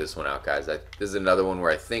we left this one out, guys. This is another one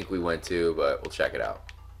where I think we went to, but we'll check it out.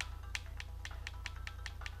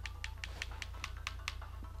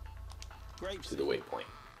 To the waypoint.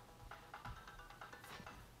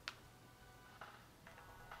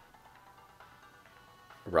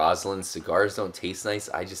 Rosalind, cigars don't taste nice.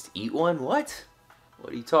 I just eat one? What?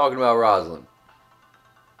 What are you talking about, Rosalind?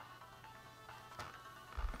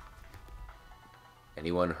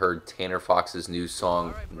 Anyone heard Tanner Fox's new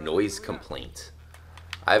song, Noise Complaint?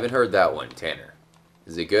 I haven't heard that one, Tanner.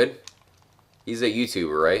 Is it good? He's a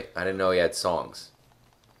YouTuber, right? I didn't know he had songs.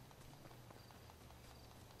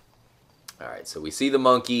 Alright, so we see the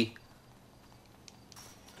monkey.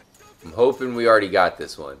 I'm hoping we already got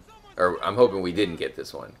this one. Or I'm hoping we didn't get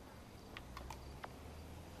this one.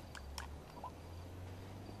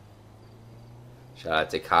 Shout out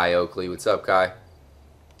to Kai Oakley. What's up, Kai?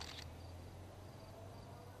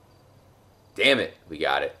 Damn it, we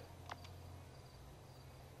got it.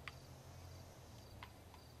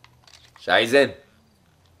 Shizen.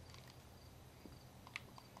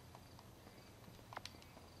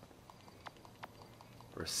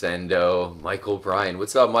 Rosendo, Michael Bryan.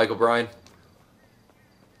 What's up, Michael Bryan?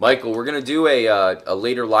 Michael, we're gonna do a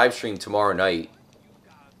later live stream tomorrow night.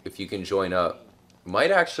 If you can join up,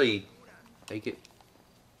 might actually make it.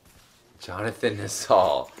 Jonathan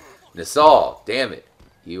Nassau. Nassau, damn it,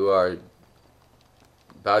 you are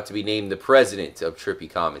about to be named the president of Trippy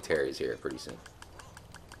Commentaries here pretty soon.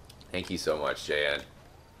 Thank you so much, JN.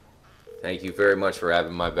 Thank you very much for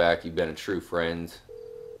having my back. You've been a true friend.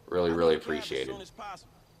 Really, really appreciate it.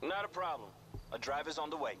 Not a problem. A driver's on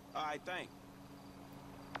the way. All right, thanks.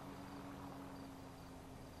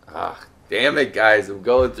 Ah, damn it, guys. I'm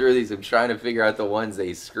going through these. I'm trying to figure out the ones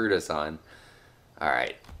they screwed us on.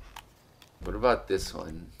 Alright. What about this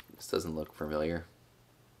one? This doesn't look familiar.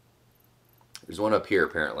 There's one up here,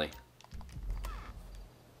 apparently.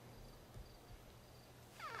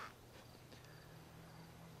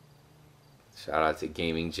 Shout out to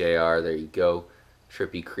Gaming JR. There you go.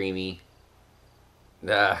 Trippy Creamy.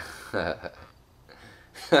 Nah.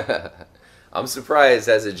 I'm surprised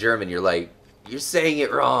as a German you're like, you're saying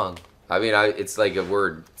it wrong. I mean, it's like a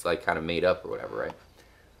word, it's like kind of made up or whatever, right?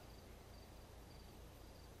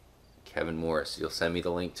 Kevin Morris, you'll send me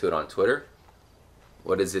the link to it on Twitter?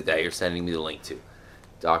 What is it that you're sending me the link to?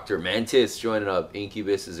 Dr. Mantis joining up.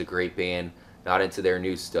 Incubus is a great band. Not into their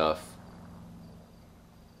new stuff.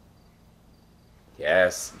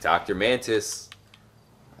 Yes, Dr. Mantis.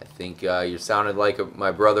 I think you're sounding like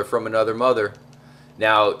my brother from another mother.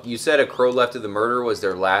 Now, you said A Crow Left of the Murder was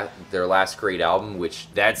their last great album, which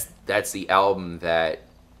that's the album that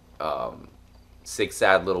Sick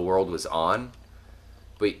Sad Little World was on.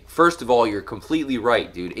 But first of all, you're completely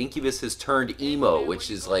right, dude. Incubus has turned emo,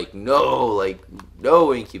 which is like no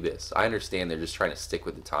Incubus. I understand they're just trying to stick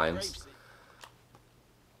with the times.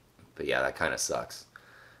 But yeah, that kind of sucks.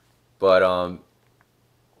 But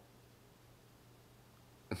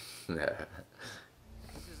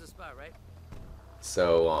This is the spot, right?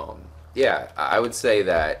 So, yeah, I would say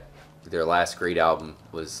that their last great album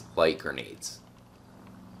was Light Grenades.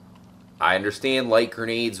 I understand Light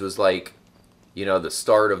Grenades was like, you know, the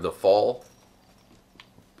start of the fall.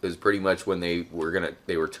 It was pretty much when they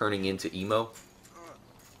were turning into emo.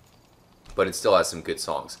 But it still has some good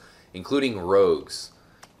songs, including Rogues,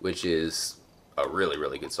 which is a really,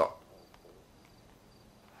 really good song.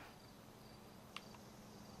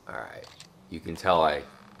 Alright, you can tell I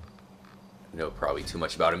know probably too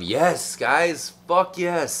much about him. Yes, guys, fuck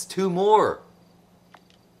yes, 2 more.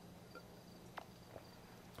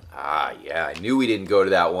 Ah, yeah, I knew we didn't go to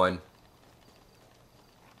that one.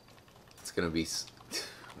 It's gonna be...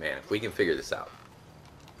 Man, if we can figure this out.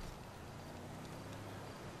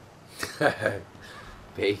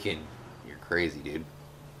 Bacon. You're crazy, dude.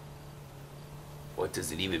 What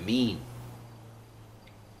does it even mean?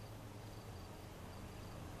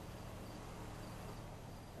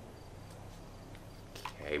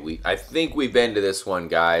 Okay, I think we've been to this one,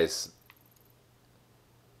 guys.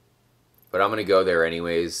 But I'm going to go there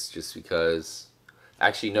anyways, just because...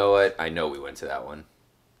 Actually, you know what? I know we went to that one.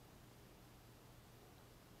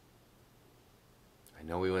 I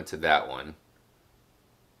know we went to that one.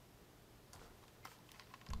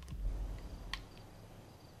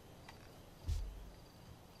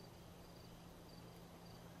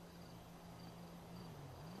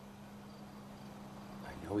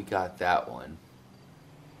 I know we got that one.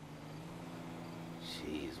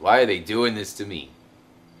 Jeez, why are they doing this to me?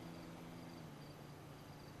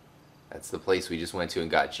 That's the place we just went to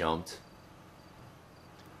and got jumped.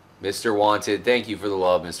 Mr. Wanted, thank you for the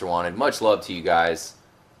love, Mr. Wanted. Much love to you guys.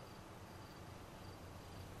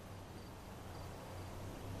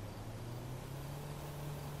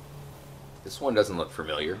 This one doesn't look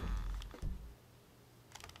familiar.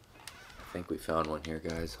 I think we found one here,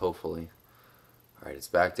 guys, hopefully. Alright, it's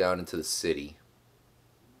back down into the city.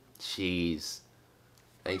 Jeez.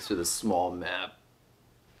 Thanks for the small map.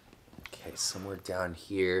 Okay, somewhere down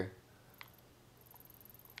here.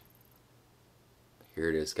 Here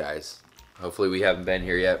it is, guys. Hopefully we haven't been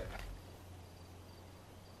here yet.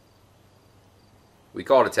 We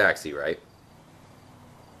called a taxi, right?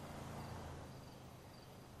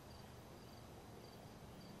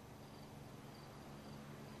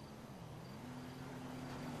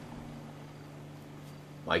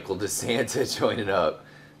 Michael DeSanta joining up.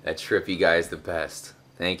 That trippy guy is the best.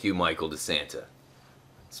 Thank you, Michael DeSanta.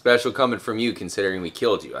 Special coming from you, considering we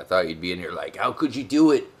killed you. I thought you'd be in here like, how could you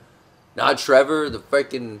do it? Not Trevor, the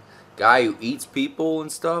freaking guy who eats people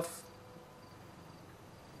and stuff.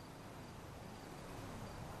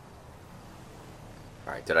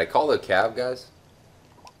 Alright, did I call the cab, guys?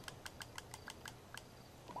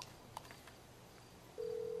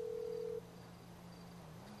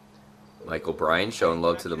 Michael Bryan showing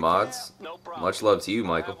love to the mods. No problem. Much love to you, I'll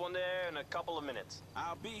Michael. have one there in a couple of minutes.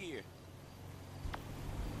 I'll be here.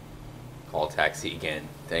 Call taxi again.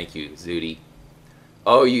 Thank you, Zooty.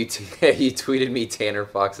 Oh, you you tweeted me Tanner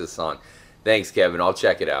Fox's song. Thanks, Kevin. I'll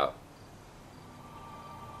check it out.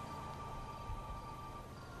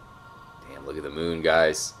 Damn, look at the moon,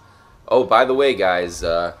 guys. Oh, by the way, guys,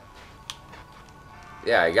 yeah,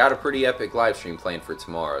 I got a pretty epic live stream planned for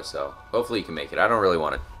tomorrow, so hopefully you can make it. I don't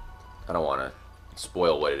want to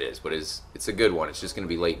spoil what it is, but it's a good one. It's just going to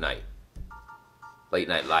be late night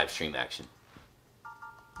live stream action.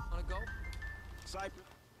 Wanna go? Cypress.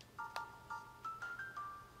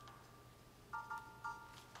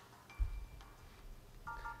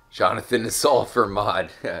 Jonathan the Sulfur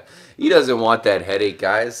mod. He doesn't want that headache,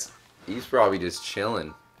 guys. He's probably just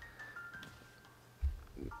chilling.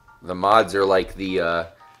 The mods are like the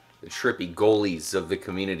trippy goalies of the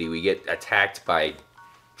community. We get attacked by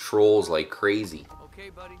trolls like crazy. Okay,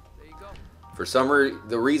 buddy. There you go. For some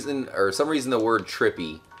reason the word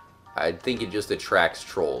trippy, I think it just attracts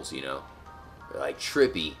trolls, you know. They're like,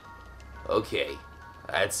 trippy. Okay.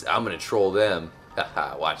 I'm gonna troll them.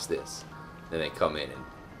 Haha, watch this. Then they come in and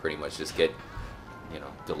pretty much just get, you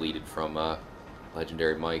know, deleted from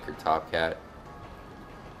Legendary Mike or Top Cat.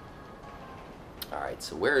 Alright,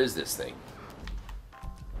 so where is this thing?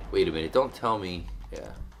 Wait a minute, don't tell me. Yeah.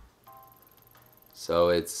 So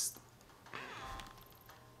it's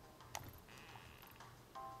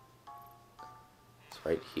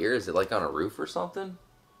right here. Is it like on a roof or something?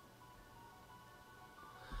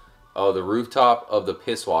 Oh, the rooftop of the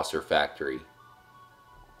Pisswasser factory.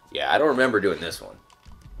 Yeah, I don't remember doing this one.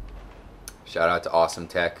 Shout out to Awesome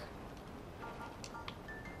Tech.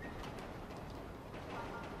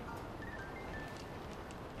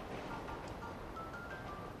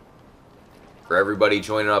 For everybody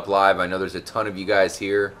joining up live, I know there's a ton of you guys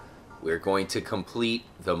here. We're going to complete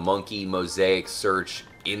the monkey mosaic search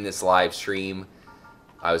in this live stream.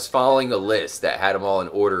 I was following a list that had them all in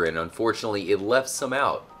order, and unfortunately it left some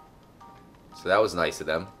out. So that was nice of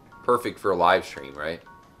them. Perfect for a live stream, right?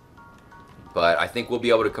 But I think we'll be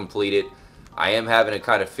able to complete it. I am having to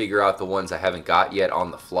kind of figure out the ones I haven't got yet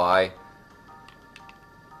on the fly.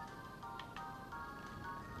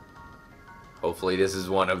 Hopefully this is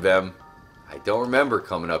one of them. I don't remember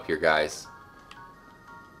coming up here, guys.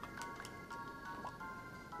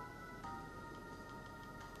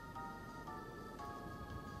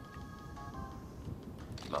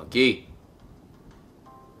 Monkey.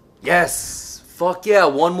 Yes! Fuck yeah,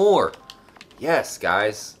 one more. Yes,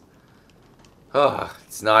 guys.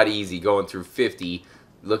 It's not easy going through 50,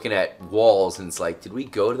 looking at walls, and it's like, did we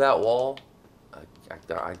go to that wall?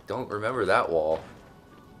 I don't remember that wall.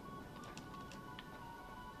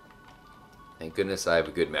 Thank goodness I have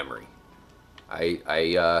a good memory.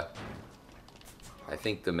 I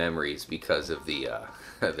think the memory is because of the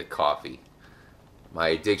the coffee. My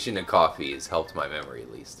addiction to coffee has helped my memory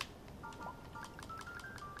at least.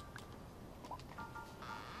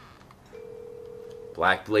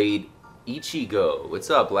 Blackblade Ichigo. What's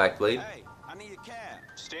up, Blackblade? Hey, I need a cab.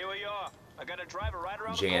 Stay where you are. I got a driver right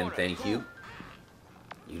around the Jan, corner. thank you.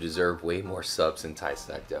 You deserve way more subs than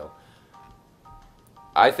Taisecto.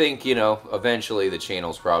 I think, you know, eventually the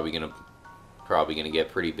channel's probably gonna get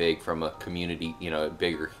pretty big from a community, you know, a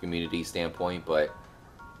bigger community standpoint, but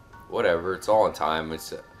whatever, it's all in time.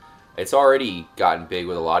 It's already gotten big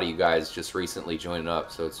with a lot of you guys just recently joining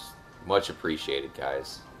up, so it's much appreciated,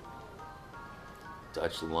 guys.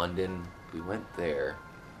 Dutch London, we went there.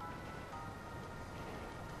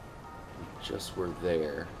 We just were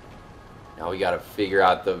there. Now we gotta figure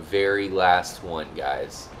out the very last one,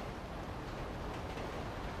 guys.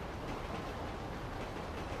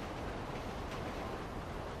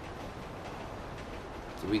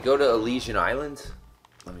 Did we go to Elysian Island?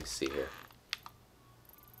 Let me see here.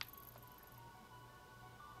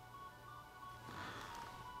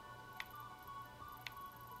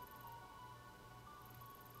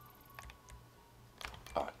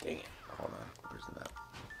 Oh, dang it. Hold on. Where's the map?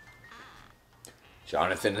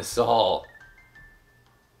 Jonathan Assault.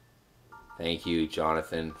 Thank you,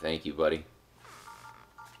 Jonathan. Thank you, buddy.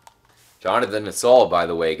 Jonathan Assault, by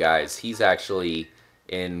the way, guys, he's actually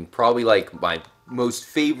in probably like my most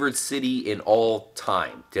favorite city in all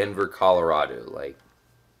time, Denver, Colorado. Like,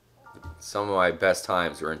 some of my best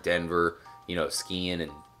times were in Denver, you know, skiing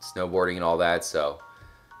and snowboarding and all that. So,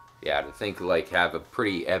 yeah, to think, like, have a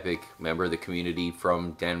pretty epic member of the community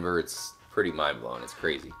from Denver, it's pretty mind-blowing. It's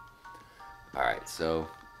crazy. All right, so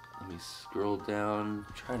let me scroll down.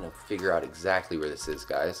 I'm trying to figure out exactly where this is,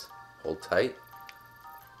 guys. Hold tight.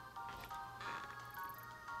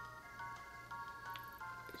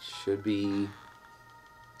 It should be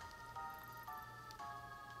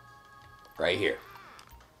right here.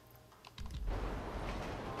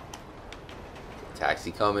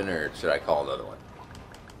 Taxi coming, or should I call another one?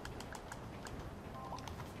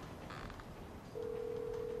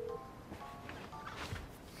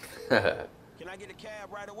 Can I get a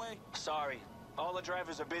cab right away? Sorry. All the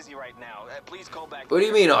drivers are busy right now. Please call back. What do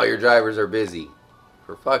you mean all your drivers are busy?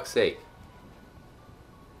 For fuck's sake.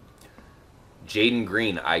 Jaden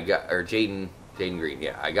Green, Jaden Green,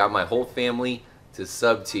 yeah. I got my whole family to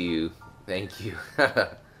sub to you. Thank you.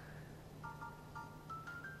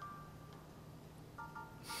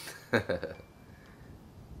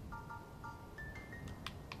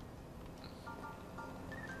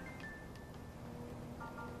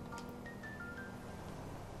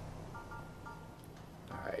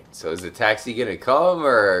 Alright, so is the taxi gonna come,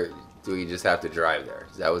 or do we just have to drive there?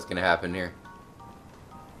 Is that what's gonna happen here?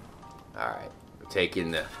 Alright, we're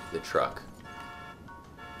taking the truck.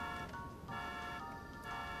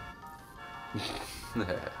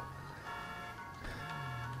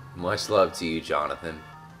 Much love to you, Jonathan.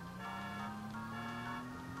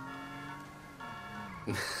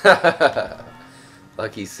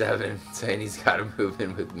 Lucky 7 saying he's got to move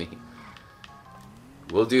in with me.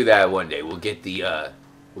 We'll do that one day. We'll get the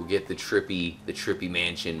trippy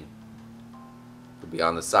mansion. It'll be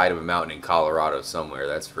on the side of a mountain in Colorado somewhere,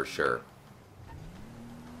 that's for sure.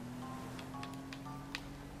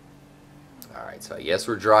 Alright, so I guess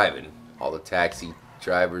we're driving. All the taxi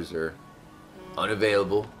drivers are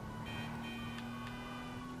unavailable.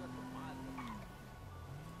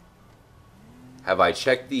 Have I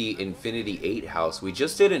checked the Infinity 8 house? We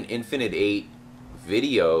just did an Infinite 8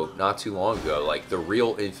 video not too long ago, like the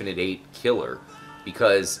real Infinite 8 killer.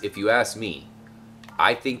 Because if you ask me,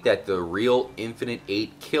 I think that the real Infinite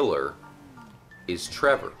 8 killer is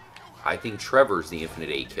Trevor. I think Trevor's the Infinite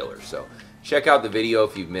 8 killer. So check out the video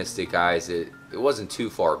if you've missed it, guys. It wasn't too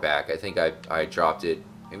far back. I think I dropped it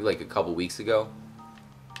maybe like a couple weeks ago.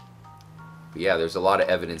 But yeah, there's a lot of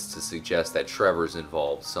evidence to suggest that Trevor's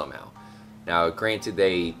involved somehow. Now, granted,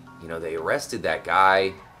 they arrested that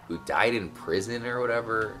guy who died in prison or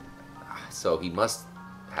whatever, so he must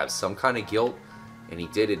have some kind of guilt, and he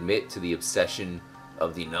did admit to the obsession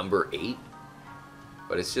of the number 8,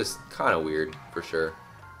 but it's just kind of weird, for sure.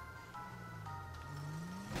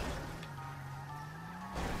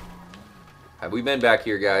 Have we been back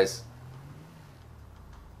here, guys?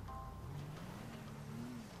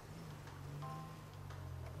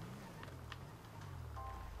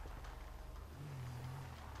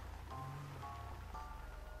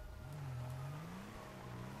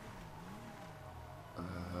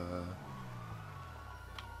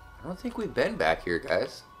 I don't think we've been back here,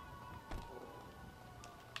 guys.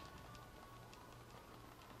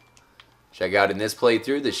 Check out in this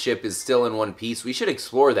playthrough, the ship is still in one piece. We should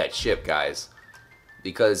explore that ship, guys.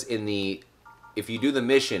 Because in the... If you do the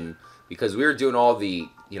mission... Because we were doing all the,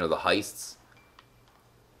 you know, the heists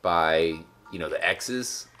by, you know, the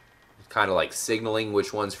X's. Kind of like signaling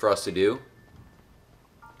which ones for us to do.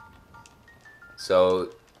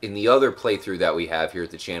 So, in the other playthrough that we have here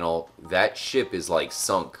at the channel, that ship is like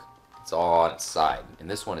sunk. It's all on its side. In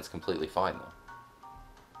this one, it's completely fine, though.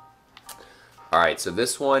 Alright, so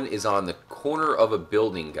this one is on the corner of a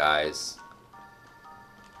building, guys.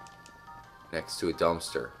 Next to a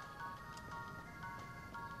dumpster.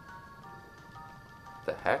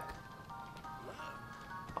 The heck?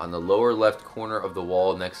 On the lower left corner of the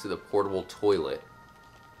wall next to the portable toilet.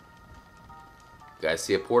 You guys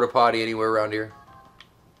see a porta potty anywhere around here?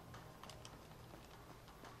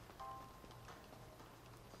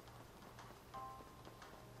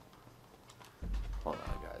 Hold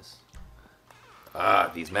on, guys.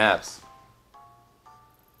 Ah, these maps.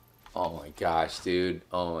 Oh my gosh, dude.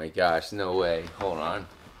 Oh my gosh, no way. Hold on.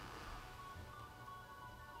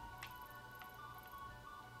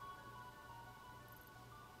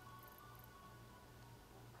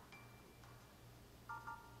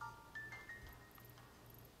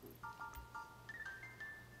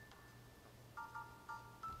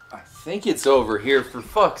 I think it's over here, for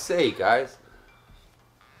fuck's sake, guys.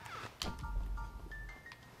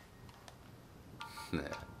 Nah.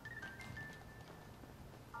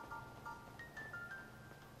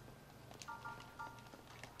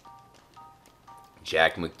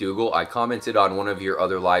 Jack McDougal, I commented on one of your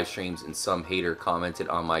other live streams and some hater commented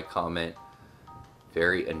on my comment.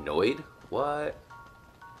 Very annoyed? What?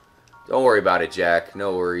 Don't worry about it, Jack.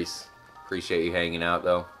 No worries. Appreciate you hanging out,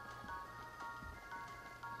 though.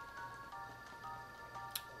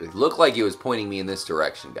 It looked like it was pointing me in this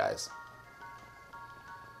direction, guys.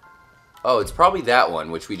 Oh, it's probably that one,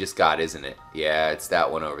 which we just got, isn't it? Yeah, it's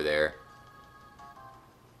that one over there.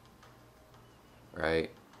 Right?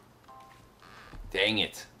 Dang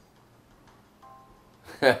it.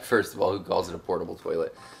 First of all, who calls it a portable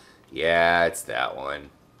toilet? Yeah, it's that one.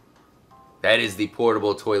 That is the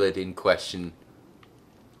portable toilet in question.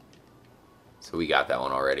 So we got that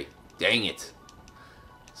one already. Dang it.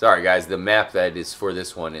 Sorry, guys. The map that is for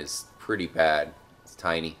this one is pretty bad. It's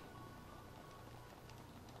tiny.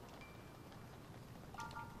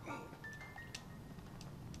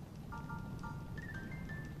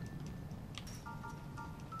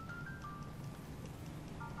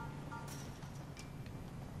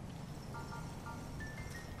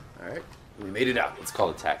 Alright, we made it out. Let's call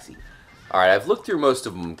a taxi. Alright, I've looked through most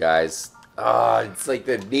of them, guys. Ah, it's like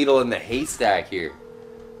the needle in the haystack here.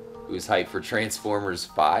 It was hyped for Transformers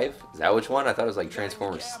 5. Is that which one? I thought it was like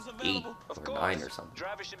Transformers 8 or 9 or something.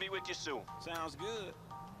 Driver should be with you soon. Sounds good.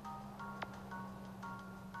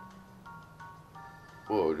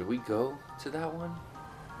 Whoa, did we go to that one?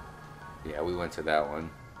 Yeah, we went to that one.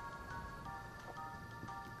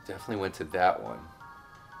 Definitely went to that one.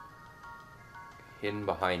 Hidden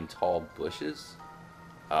behind tall bushes?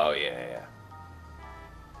 Oh, yeah.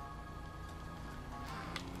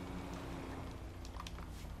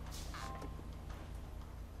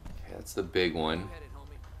 Okay, that's the big one.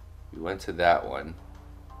 We went to that one.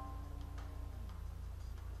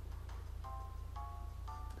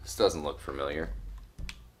 This doesn't look familiar.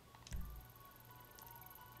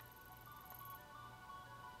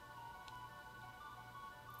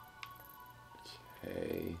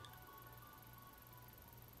 Okay.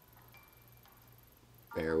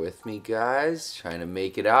 Bear with me, guys. Trying to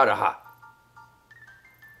make it out. Aha!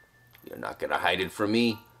 You're not gonna hide it from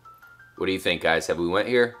me. What do you think, guys? Have we went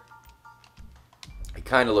here? It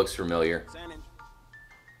kind of looks familiar.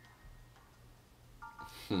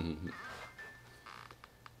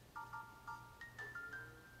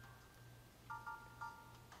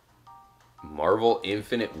 Marvel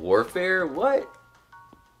Infinite Warfare? What?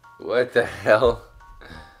 What the hell?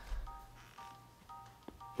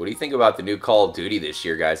 What do you think about the new Call of Duty this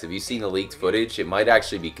year, guys? Have you seen the leaked footage? It might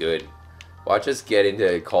actually be good. Watch us get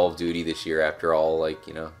into Call of Duty this year after all, like,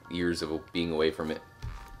 you know, years of being away from it.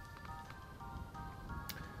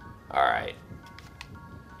 Alright.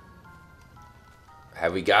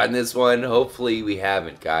 Have we gotten this one? Hopefully we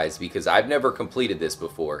haven't, guys, because I've never completed this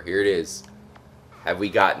before. Here it is. Have we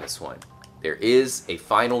gotten this one? There is a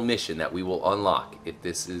final mission that we will unlock if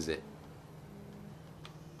this is it.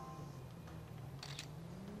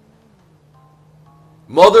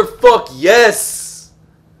 Motherfuck, yes!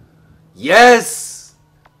 Yes!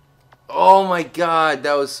 Oh my god,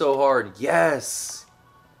 that was so hard. Yes!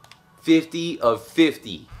 50 of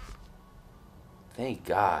 50. Thank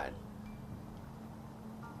God.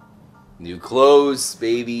 New clothes,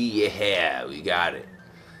 baby. Yeah, we got it.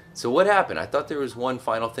 So what happened? I thought there was one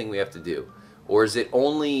final thing we have to do. Or is it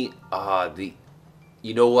only the...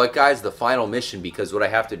 You know what, guys? The final mission, because what I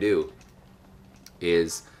have to do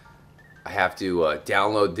is I have to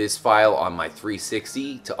download this file on my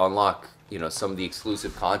 360 to unlock, you know, some of the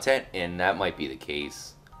exclusive content, and that might be the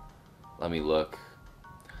case. Let me look.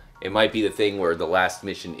 It might be the thing where the last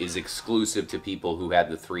mission is exclusive to people who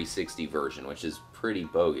had the 360 version, which is pretty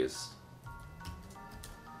bogus.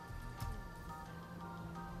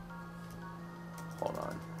 Hold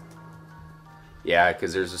on. Yeah,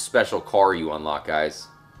 because there's a special car you unlock, guys.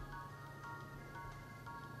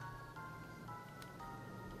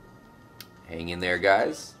 Hang in there,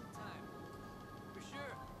 guys. For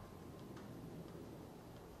sure.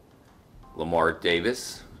 Lamar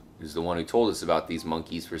Davis is the one who told us about these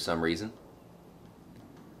monkeys for some reason.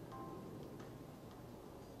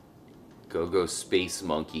 Go-Go Space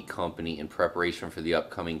Monkey Company in preparation for the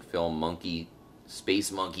upcoming film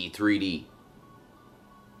Space Monkey 3D.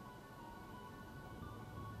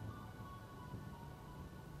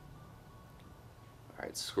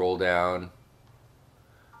 Alright, scroll down.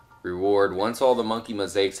 Reward. Once all the monkey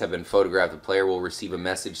mosaics have been photographed, the player will receive a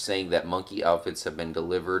message saying that monkey outfits have been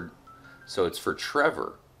delivered. So it's for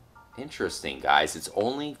Trevor. Interesting, guys. It's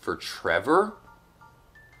only for Trevor?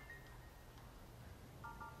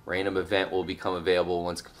 Random event will become available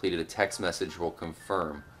once completed. A text message will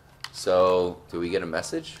confirm. So, do we get a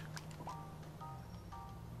message?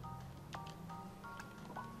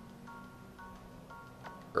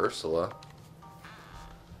 Ursula.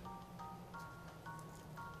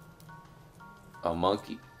 A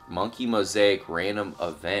monkey mosaic random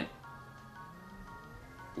event.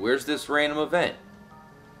 Where's this random event?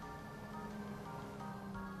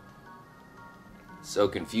 So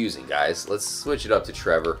confusing, guys. Let's switch it up to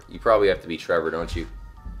Trevor. You probably have to be Trevor, don't you?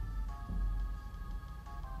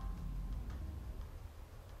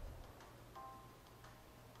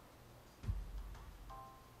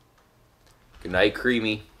 Good night,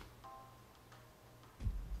 Creamy.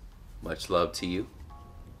 Much love to you.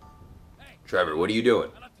 Hey, Trevor, what are you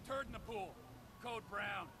doing? I left a turd in the pool. Code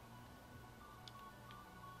brown.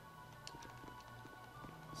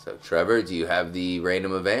 So, Trevor, do you have the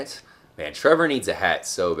random event? Man, Trevor needs a hat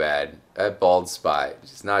so bad. That bald spot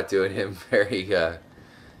is just not doing him very,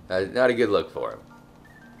 not a good look for him.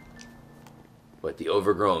 But the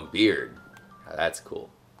overgrown beard, that's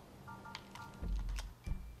cool.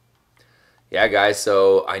 Yeah, guys,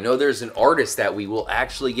 so I know there's an artist that we will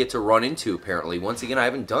actually get to run into, apparently. Once again, I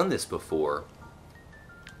haven't done this before.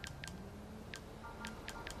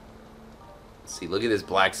 Let's see, look at this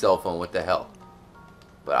black cell phone, what the hell?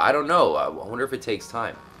 But I don't know, I wonder if it takes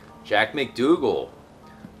time. Jack McDougal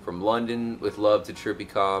from London with love to Trippy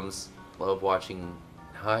Comms. Love watching.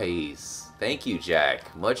 Nice. Thank you,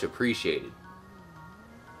 Jack. Much appreciated.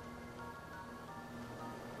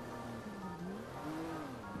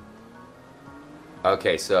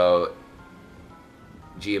 Okay, so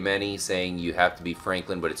Giameni saying you have to be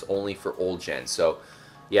Franklin, but it's only for old gen. So,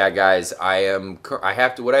 yeah, guys, what I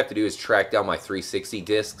have to do is track down my 360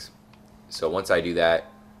 discs. So once I do that,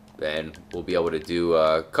 then we'll be able to do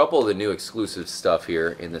a couple of the new exclusive stuff here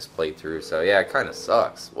in this playthrough. So yeah, it kind of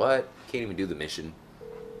sucks. What? Can't even do the mission.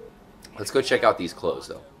 Let's go check out these clothes,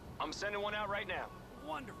 though. I'm sending one out right now.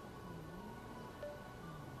 Wonderful.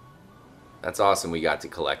 That's awesome we got to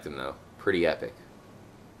collect them, though. Pretty epic.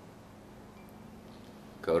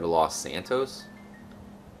 Go to Los Santos.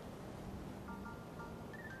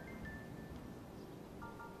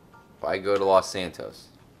 Why go to Los Santos?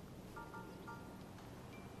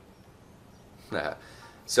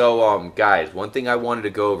 So, guys, one thing I wanted to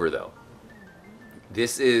go over, though.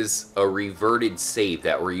 This is a reverted save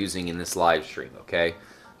that we're using in this live stream, okay?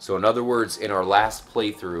 So, in other words, in our last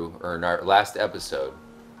playthrough, or in our last episode,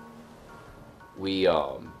 we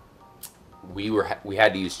had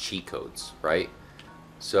to use cheat codes, right?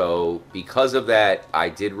 So, because of that, I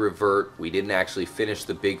did revert. We didn't actually finish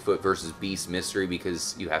the Bigfoot versus Beast mystery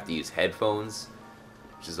because you have to use headphones,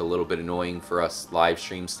 which is a little bit annoying for us live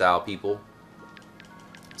stream style people.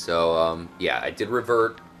 So, yeah, I did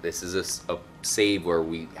revert. This is a save where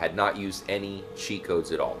we had not used any cheat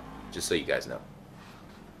codes at all, just so you guys know.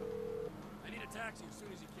 I need a taxi as soon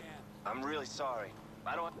as you can. I'm really sorry.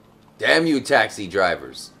 I don't. Damn you taxi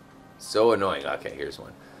drivers. So annoying. Okay, here's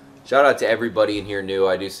one. Shout out to everybody in here new.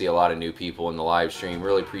 I do see a lot of new people in the live stream.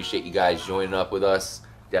 Really appreciate you guys joining up with us.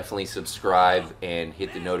 Definitely subscribe and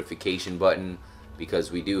hit the notification button because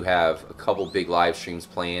we do have a couple big live streams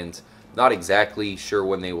planned. Not exactly sure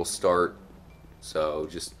when they will start, So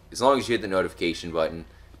just as long as you hit the notification button,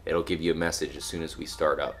 it'll give you a message as soon as we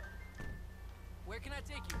start up. Where can I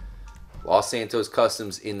take you? Los Santos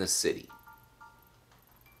Customs in the city.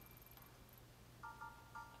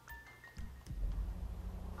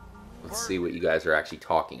 Let's see what you guys are actually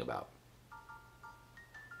talking about.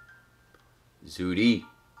 Zudi.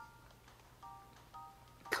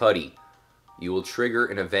 Cuddy. You will trigger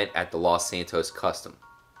an event at the Los Santos Custom.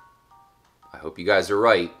 I hope you guys are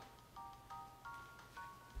right.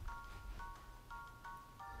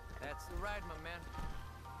 That's the ride, my man.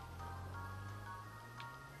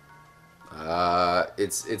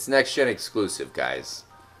 It's next gen exclusive, guys.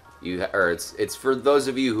 It's for those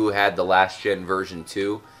of you who had the last gen version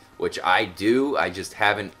 2, which I do. I just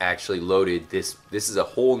haven't actually loaded this. This is a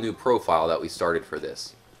whole new profile that we started for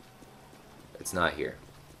this. It's not here.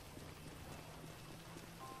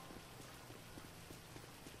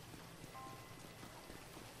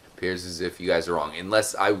 Appears as if you guys are wrong.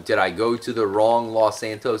 Unless did I go to the wrong Los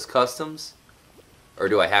Santos Customs? Or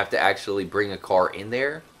do I have to actually bring a car in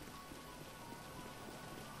there?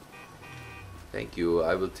 Thank you.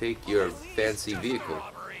 I will take your fancy vehicle.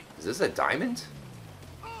 Is this a diamond?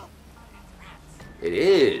 It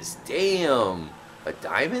is. Damn. A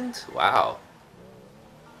diamond? Wow.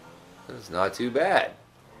 That's not too bad.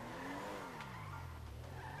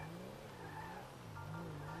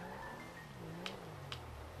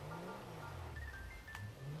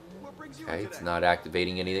 Okay, it's not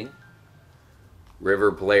activating anything.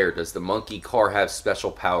 River Blair, does the monkey car have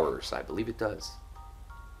special powers? I believe it does.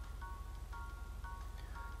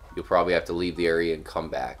 You'll probably have to leave the area and come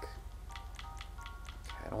back.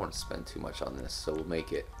 Okay, I don't want to spend too much on this, so we'll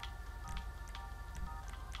make it.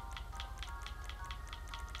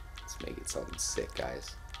 Let's make it something sick,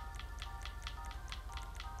 guys.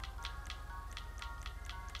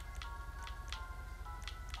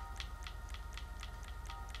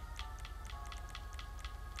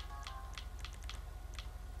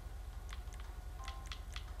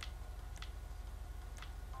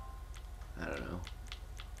 I don't know.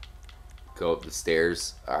 Go up the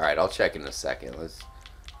stairs. Alright, I'll check in a second.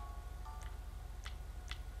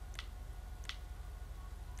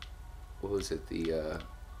 What was it?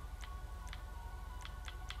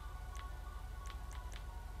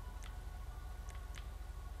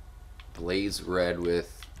 Blaze red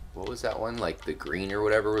with, what was that one? Like the green or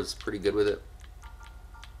whatever was pretty good with it.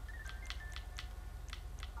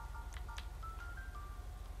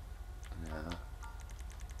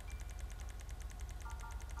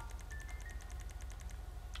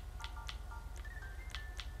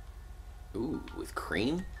 Ooh, with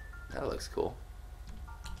cream? That looks cool.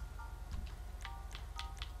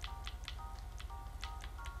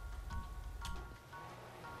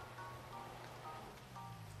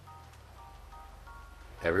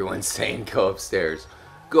 Everyone's saying go upstairs.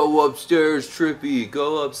 Go upstairs, Trippy.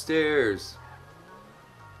 Go upstairs.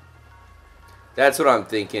 That's what I'm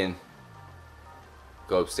thinking.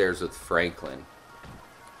 Go upstairs with Franklin.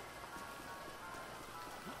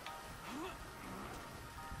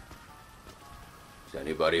 Is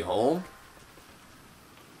anybody home?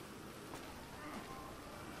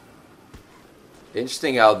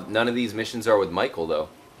 Interesting how none of these missions are with Michael, though.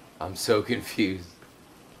 I'm so confused.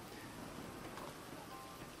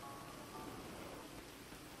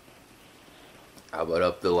 How about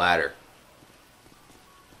up the ladder?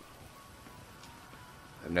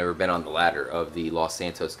 I've never been on the ladder of the Los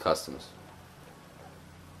Santos Customs.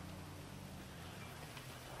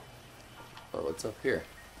 Oh, what's up here?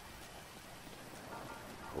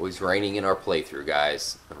 Always raining in our playthrough,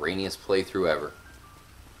 guys. The rainiest playthrough ever.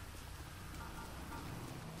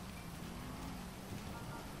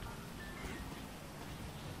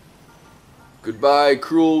 Goodbye,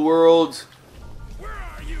 cruel world. Where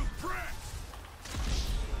are you, brat?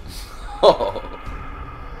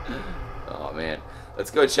 Oh man,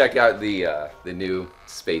 let's go check out the new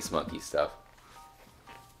Space Monkey stuff.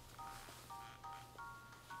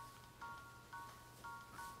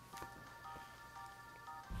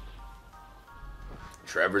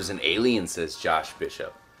 Trevor's an alien, says Josh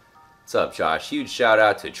Bishop. What's up, Josh? Huge shout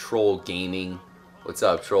out to Troll Gaming. What's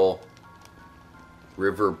up, Troll?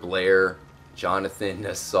 River Blair, Jonathan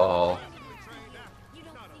Nassau. You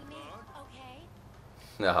don't see me,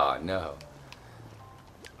 okay? Oh, no.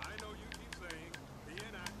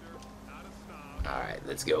 Alright,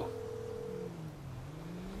 let's go.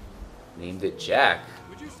 Named it Jack.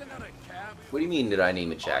 Would you send out a cab? What do you mean did I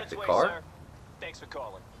name it Jack? The On its way, car? sir. Thanks for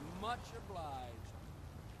calling. Much obliged.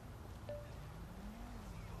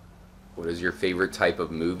 What is your favorite type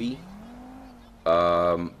of movie?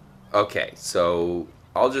 Okay, so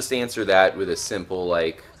I'll just answer that with a simple,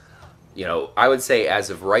 like, you know, I would say as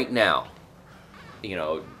of right now, you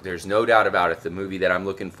know, there's no doubt about it. The movie that I'm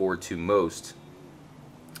looking forward to most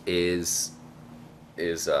is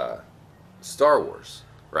Star Wars,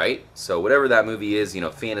 right? So whatever that movie is, you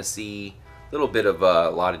know, fantasy, a little bit of a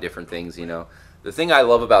lot of different things, you know. The thing I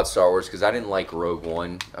love about Star Wars, because I didn't like Rogue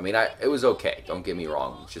One. I mean, it was okay. Don't get me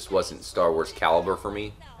wrong. It just wasn't Star Wars caliber for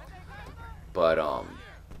me. But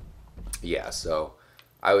yeah. So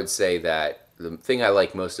I would say that the thing I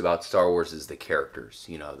like most about Star Wars is the characters.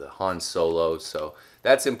 You know, the Han Solo. So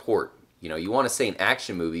that's important. You know, you want to say an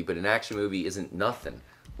action movie, but an action movie isn't nothing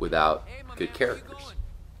without good characters.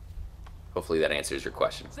 Hopefully that answers your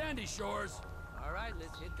question. Sandy Shores. All right,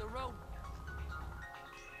 let's hit the road.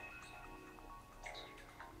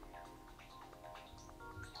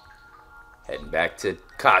 Heading back to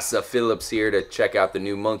Casa Phillips here to check out the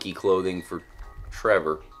new monkey clothing for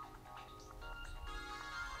Trevor.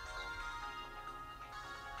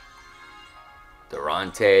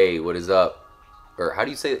 Durante, what is up? Or how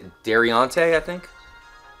do you say it? Dariante, I think?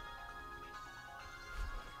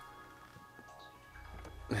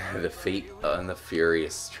 The Fate and the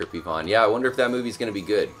Furious, Trippy Vaughn. Yeah, I wonder if that movie's going to be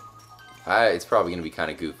good. It's probably going to be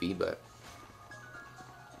kind of goofy, but...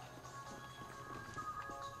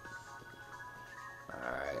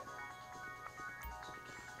 Alright.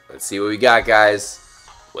 Let's see what we got, guys.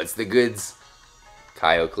 What's the goods?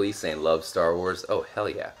 Kai Oakley saying love Star Wars. Oh, hell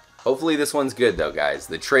yeah. Hopefully this one's good, though, guys.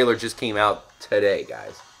 The trailer just came out today,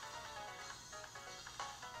 guys.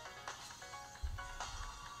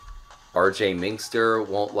 RJ Minkster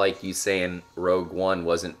won't like you saying Rogue One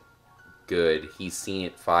wasn't good. He's seen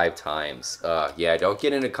it 5 times. Yeah, don't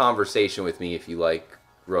get in a conversation with me if you like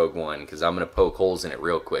Rogue One, because I'm going to poke holes in it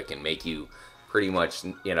real quick and make you pretty much,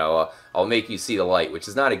 you know, I'll make you see the light, which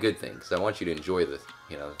is not a good thing, because I want you to enjoy the,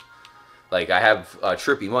 you know. Like, I have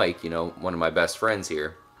Trippy Mike, you know, one of my best friends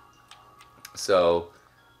here. So,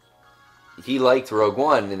 he liked Rogue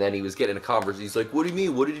One, and then he was getting a conversation. He's like, what do you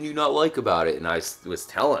mean? What did you not like about it? And I was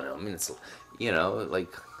telling him, and it's, you know,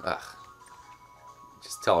 like,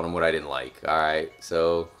 just telling him what I didn't like. All right,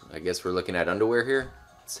 so I guess we're looking at underwear here.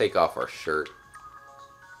 Let's take off our shirt.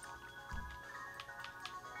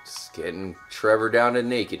 Just getting Trevor down to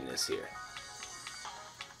nakedness here.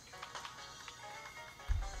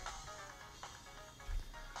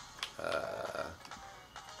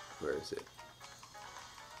 Where is it?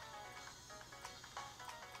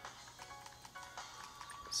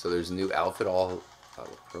 So there's a new outfit, all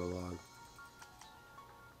prologue.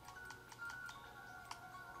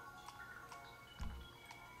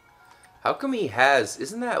 How come he has,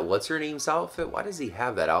 isn't that what's her name's outfit? Why does he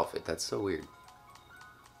have that outfit? That's so weird.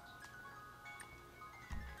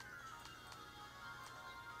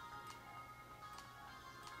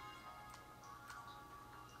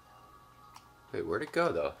 Wait, where'd it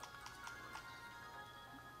go though?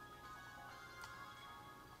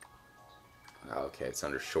 Okay, it's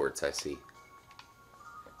under shorts, I see.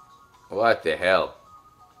 What the hell?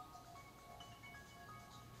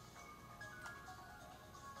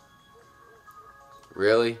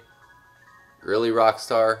 Really? Really,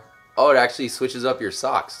 Rockstar? Oh, it actually switches up your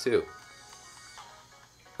socks, too.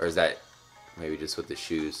 Or is that maybe just with the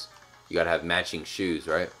shoes? You gotta have matching shoes,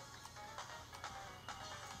 right?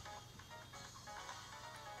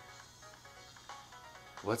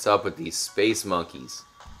 What's up with these space monkeys?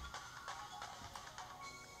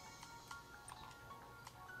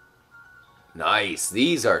 Nice.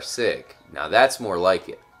 These are sick. Now that's more like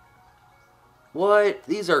it. What?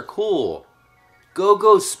 These are cool.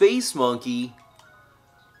 Go Space Monkey.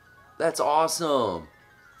 That's awesome.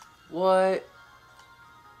 What?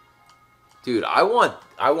 Dude, I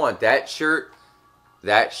want that shirt,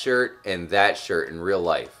 and that shirt in real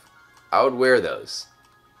life. I would wear those.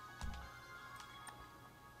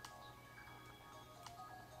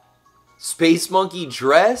 Space Monkey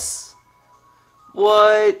dress?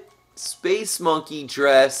 What? Space Monkey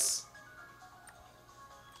dress?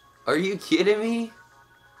 Are you kidding me?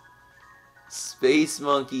 Space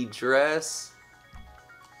Monkey dress?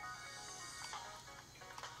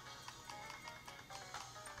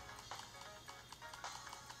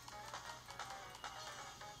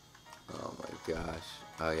 Oh my gosh.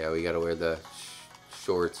 Oh yeah, we gotta wear the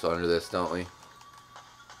shorts under this, don't we?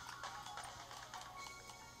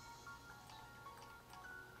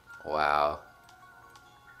 Wow.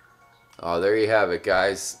 Oh, there you have it,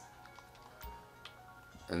 guys.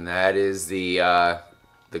 And that is the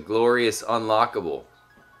glorious unlockable.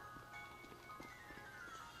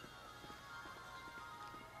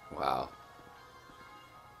 Wow.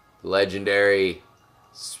 Legendary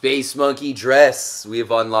Space Monkey dress. We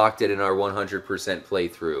have unlocked it in our 100%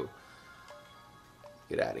 playthrough.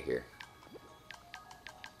 Get out of here.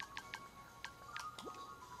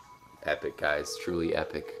 Epic, guys. Truly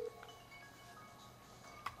epic.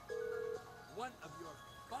 One of your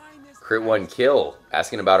finest Crit 1 kill.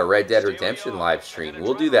 Asking about a Red Dead Redemption live stream.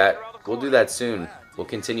 We'll do that. We'll do that soon. We'll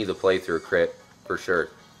continue the playthrough, Crit. For sure.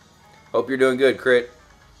 Hope you're doing good, Crit.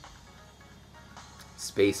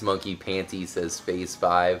 Space Monkey Panty says Phase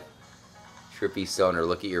 5. Trippy Stoner,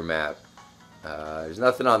 look at your map. There's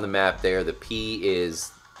nothing on the map there. The P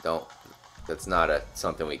is... That's not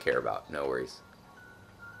something we care about. No worries.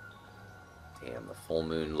 Damn, the full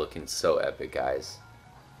moon looking so epic, guys.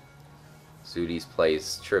 Zooties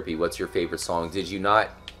plays Trippy. What's your favorite song? Did you not...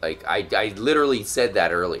 Like, I literally said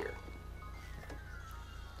that earlier.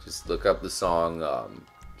 Just look up the song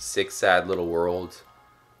Sick Sad Little World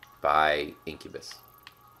by Incubus.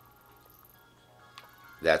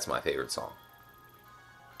 That's my favorite song.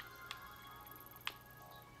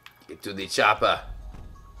 Get to the chopper.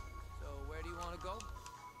 So where do you want to go?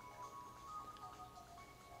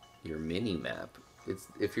 Your mini map.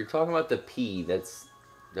 If you're talking about the P, that's...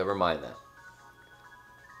 Never mind that.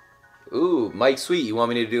 Ooh, Mike Sweet, you want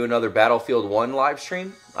me to do another Battlefield 1 live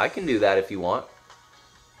stream? I can do that if you want.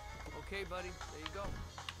 Okay, buddy. There you go.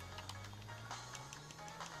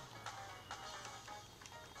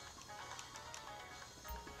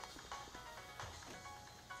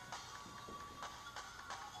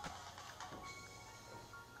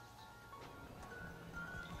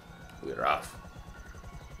 We're off.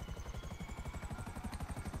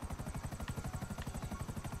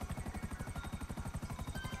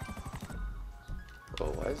 Oh,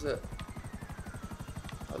 why is that?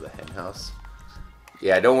 Oh, the hen house.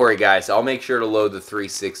 Yeah, don't worry, guys. I'll make sure to load the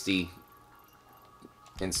 360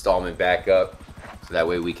 installment back up, so that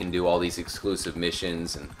way we can do all these exclusive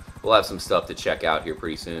missions, and we'll have some stuff to check out here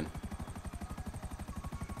pretty soon.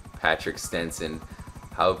 Patrick Stenson,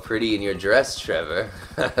 how pretty in your dress, Trevor.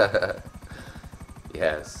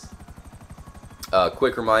 Yes.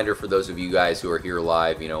 Quick reminder for those of you guys who are here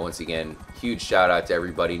live, once again, huge shout out to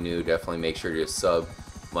everybody new. Definitely make sure to sub.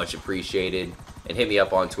 Much appreciated. And hit me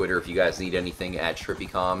up on Twitter if you guys need anything at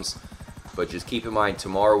TrippyComs. But just keep in mind,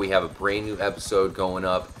 tomorrow we have a brand new episode going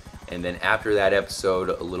up. And then after that episode,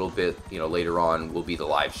 a little bit, later on, will be the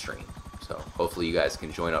live stream. So hopefully you guys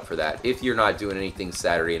can join up for that. If you're not doing anything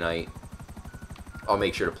Saturday night, I'll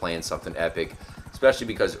make sure to plan something epic. Especially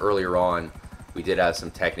because earlier on, we did have some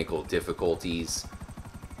technical difficulties.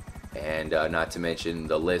 And not to mention,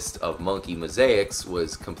 the list of monkey mosaics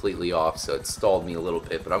was completely off, so it stalled me a little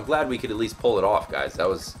bit. But I'm glad we could at least pull it off, guys.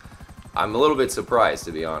 I'm a little bit surprised,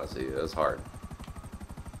 to be honest with you. That was hard.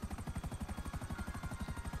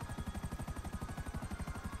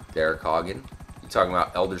 Derek Hogan. You talking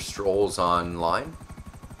about Elder Scrolls Online?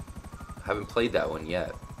 I haven't played that one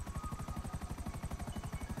yet.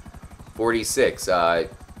 46.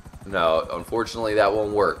 No, unfortunately that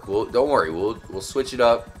won't work. Don't worry. We'll switch it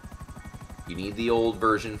up. You need the old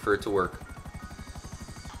version for it to work.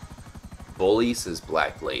 Bully says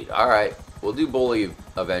Black Blade. Alright, we'll do Bully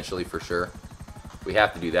eventually for sure. We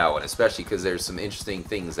have to do that one, especially because there's some interesting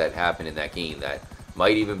things that happen in that game that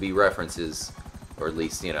might even be references, or at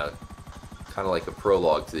least, kind of like a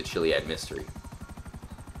prologue to the Chiliad mystery.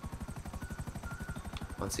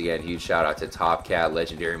 Once again, huge shout out to Top Cat,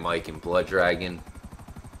 Legendary Mike, and Blood Dragon.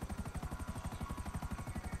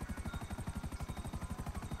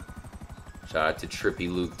 Shout out to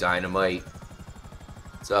Trippy Luke Dynamite.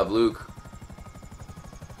 What's up, Luke?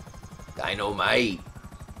 Dynamite.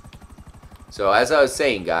 So, as I was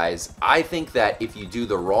saying, guys, I think that if you do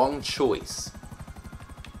the wrong choice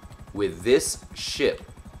with this ship,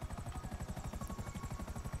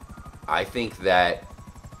 I think that,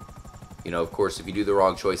 of course, if you do the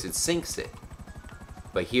wrong choice, it sinks it.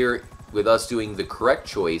 But here, with us doing the correct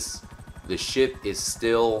choice, the ship is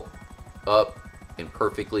still up and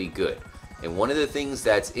perfectly good. And one of the things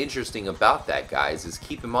that's interesting about that, guys, is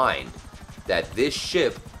keep in mind that this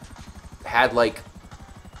ship had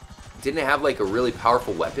didn't have a really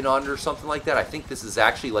powerful weapon on it or something like that. I think this is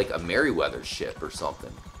actually like a Merryweather ship or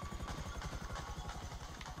something.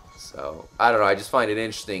 So, I don't know, I just find it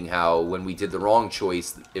interesting how when we did the wrong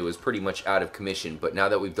choice, it was pretty much out of commission. But now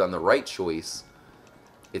that we've done the right choice,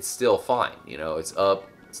 it's still fine. It's up,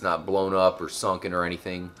 it's not blown up or sunken or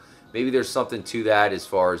anything. Maybe there's something to that as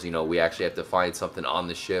far as, we actually have to find something on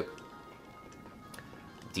the ship.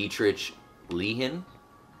 Dietrich Lehin.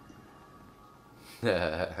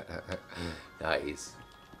 Nice.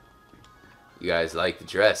 You guys like the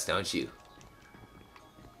dress, don't you?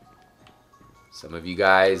 Some of you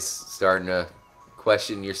guys starting to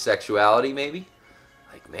question your sexuality, maybe?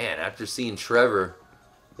 Like, man, after seeing Trevor,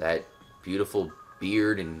 that beautiful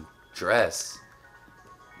beard and dress,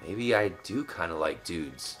 maybe I do kind of like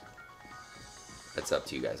dudes. That's up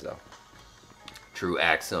to you guys, though. Drew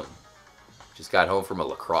Axum. Just got home from a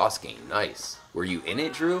lacrosse game. Nice. Were you in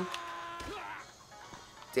it, Drew?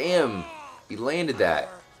 Damn. He landed that.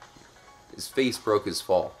 His face broke his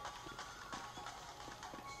fall.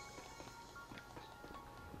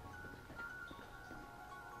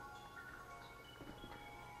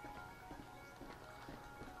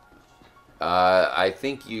 I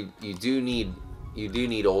think you do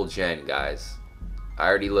need old gen, guys. I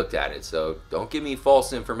already looked at it, so don't give me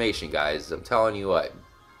false information, guys. I'm telling you what.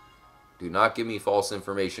 Do not give me false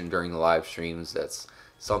information during the live streams. That's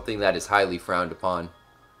something that is highly frowned upon.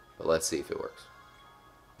 But let's see if it works.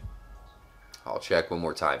 I'll check one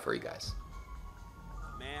more time for you guys.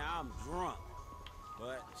 Man, I'm drunk.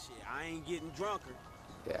 But shit, I ain't getting drunker.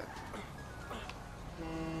 Yeah.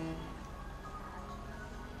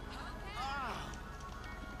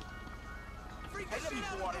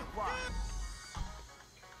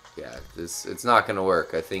 Yeah, it's not gonna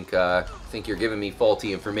work. I think you're giving me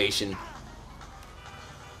faulty information.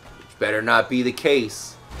 Which better not be the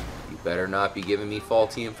case. You better not be giving me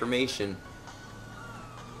faulty information.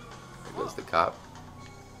 There goes the cop.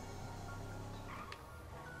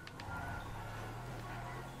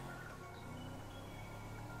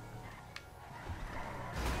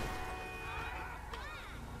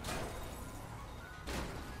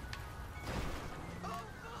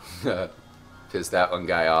 Pissed that one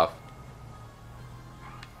guy off.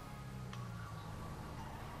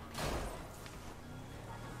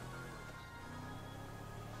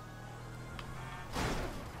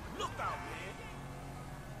 Look out, man.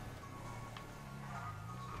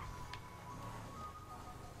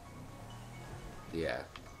 Yeah.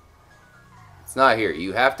 It's not here.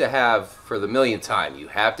 You have to have, for the millionth time, you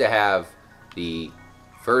have to have the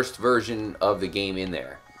first version of the game in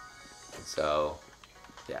there. So,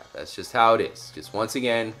 yeah, that's just how it is. Just once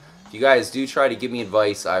again, if you guys do try to give me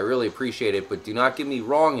advice, I really appreciate it, but do not give me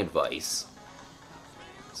wrong advice.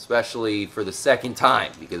 Especially for the second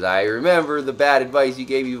time, because I remember the bad advice you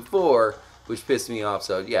gave me before, which pissed me off.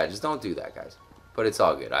 So, yeah, just don't do that, guys. But it's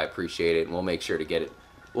all good. I appreciate it, and we'll make sure to get it.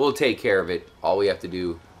 We'll take care of it. All we have to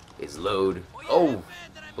do is load. Oh,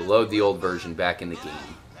 we'll load the old version back in the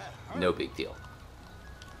game. No big deal.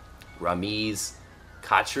 Ramiz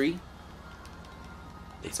Khatri.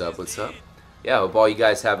 What's up? What's up? Yeah, hope all you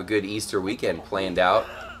guys have a good Easter weekend planned out.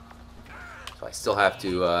 So I still have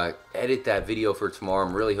to edit that video for tomorrow.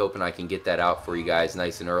 I'm really hoping I can get that out for you guys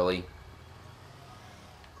nice and early.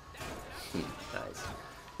 Nice.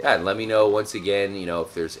 Yeah, and let me know once again, you know,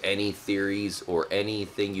 if there's any theories or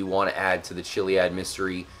anything you want to add to the Chiliad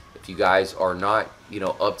mystery. If you guys are not, you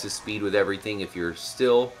know, up to speed with everything, if you're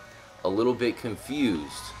still a little bit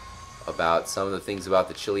confused about some of the things about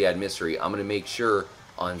the Chiliad mystery, I'm going to make sure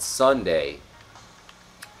on Sunday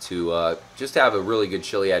to just have a really good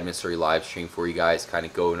Chiliad mystery live stream for you guys, kind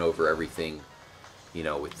of going over everything, you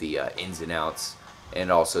know, with the ins and outs,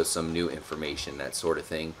 and also some new information, that sort of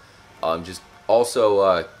thing. Just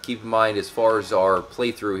also keep in mind, as far as our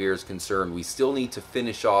playthrough here is concerned, we still need to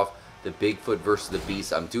finish off the Bigfoot versus the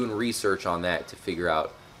Beast. I'm doing research on that to figure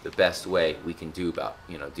out the best way we can do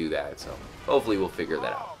that. So hopefully we'll figure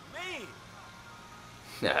that out.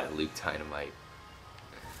 Nah, Luke Dynamite.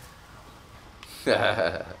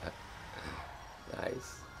 Nice.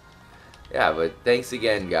 Yeah, but thanks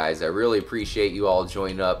again, guys. I really appreciate you all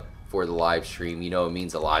joining up for the live stream. You know, it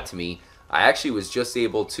means a lot to me. I actually was just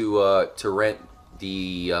able to rent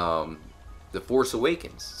the Force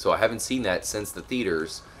Awakens, so I haven't seen that since the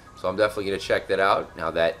theaters. So I'm definitely gonna check that out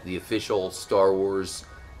now that the official Star Wars,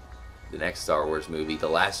 the next Star Wars movie, The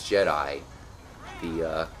Last Jedi,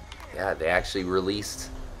 yeah, they actually released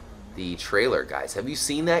the trailer, guys. Have you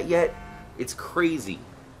seen that yet? It's crazy.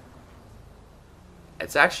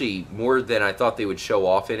 It's actually more than I thought they would show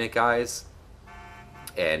off in it, guys.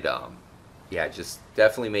 And yeah, just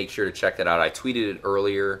definitely make sure to check that out. I tweeted it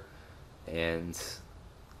earlier, and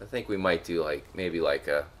I think we might do maybe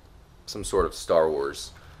some sort of Star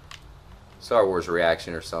Wars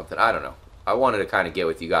reaction or something. I don't know. I wanted to kind of get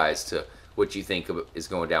with you guys to what you think is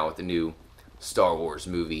going down with the new Star Wars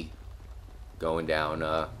movie going down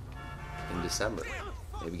in December.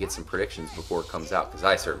 Maybe get some predictions before it comes out, because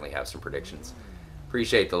I certainly have some predictions.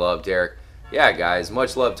 Appreciate the love, Derek. Yeah, guys,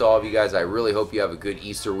 much love to all of you guys. I really hope you have a good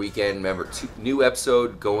Easter weekend. Remember, new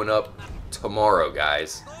episode going up tomorrow,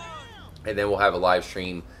 guys. And then we'll have a live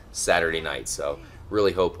stream Saturday night. So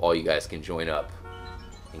really hope all you guys can join up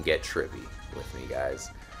and get trippy with me, guys.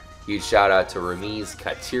 Huge shout out to Ramiz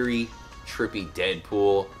Khatri, Trippy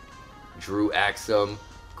Deadpool, Drew Axum,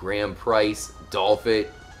 Graham Price, Dolphit,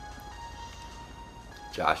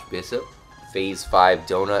 Josh Bishop, Phase 5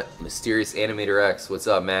 Donut, Mysterious Animator X. What's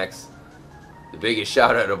up, Max? The biggest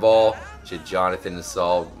shout out of all to Jonathan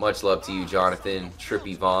Assault. Much love to you, Jonathan.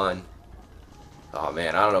 Trippy Vaughn. Oh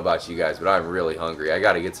man, I don't know about you guys, but I'm really hungry. I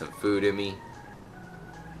gotta get some food in me.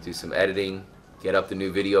 Do some editing. Get up the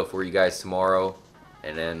new video for you guys tomorrow.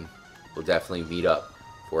 And then we'll definitely meet up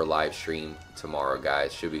for a live stream tomorrow,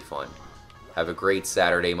 guys. Should be fun. Have a great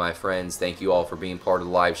Saturday, my friends. Thank you all for being part of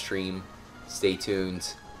the live stream. Stay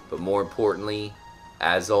tuned. But more importantly,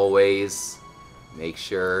 as always, make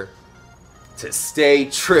sure to stay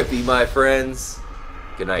trippy, my friends.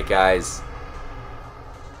 Good night, guys.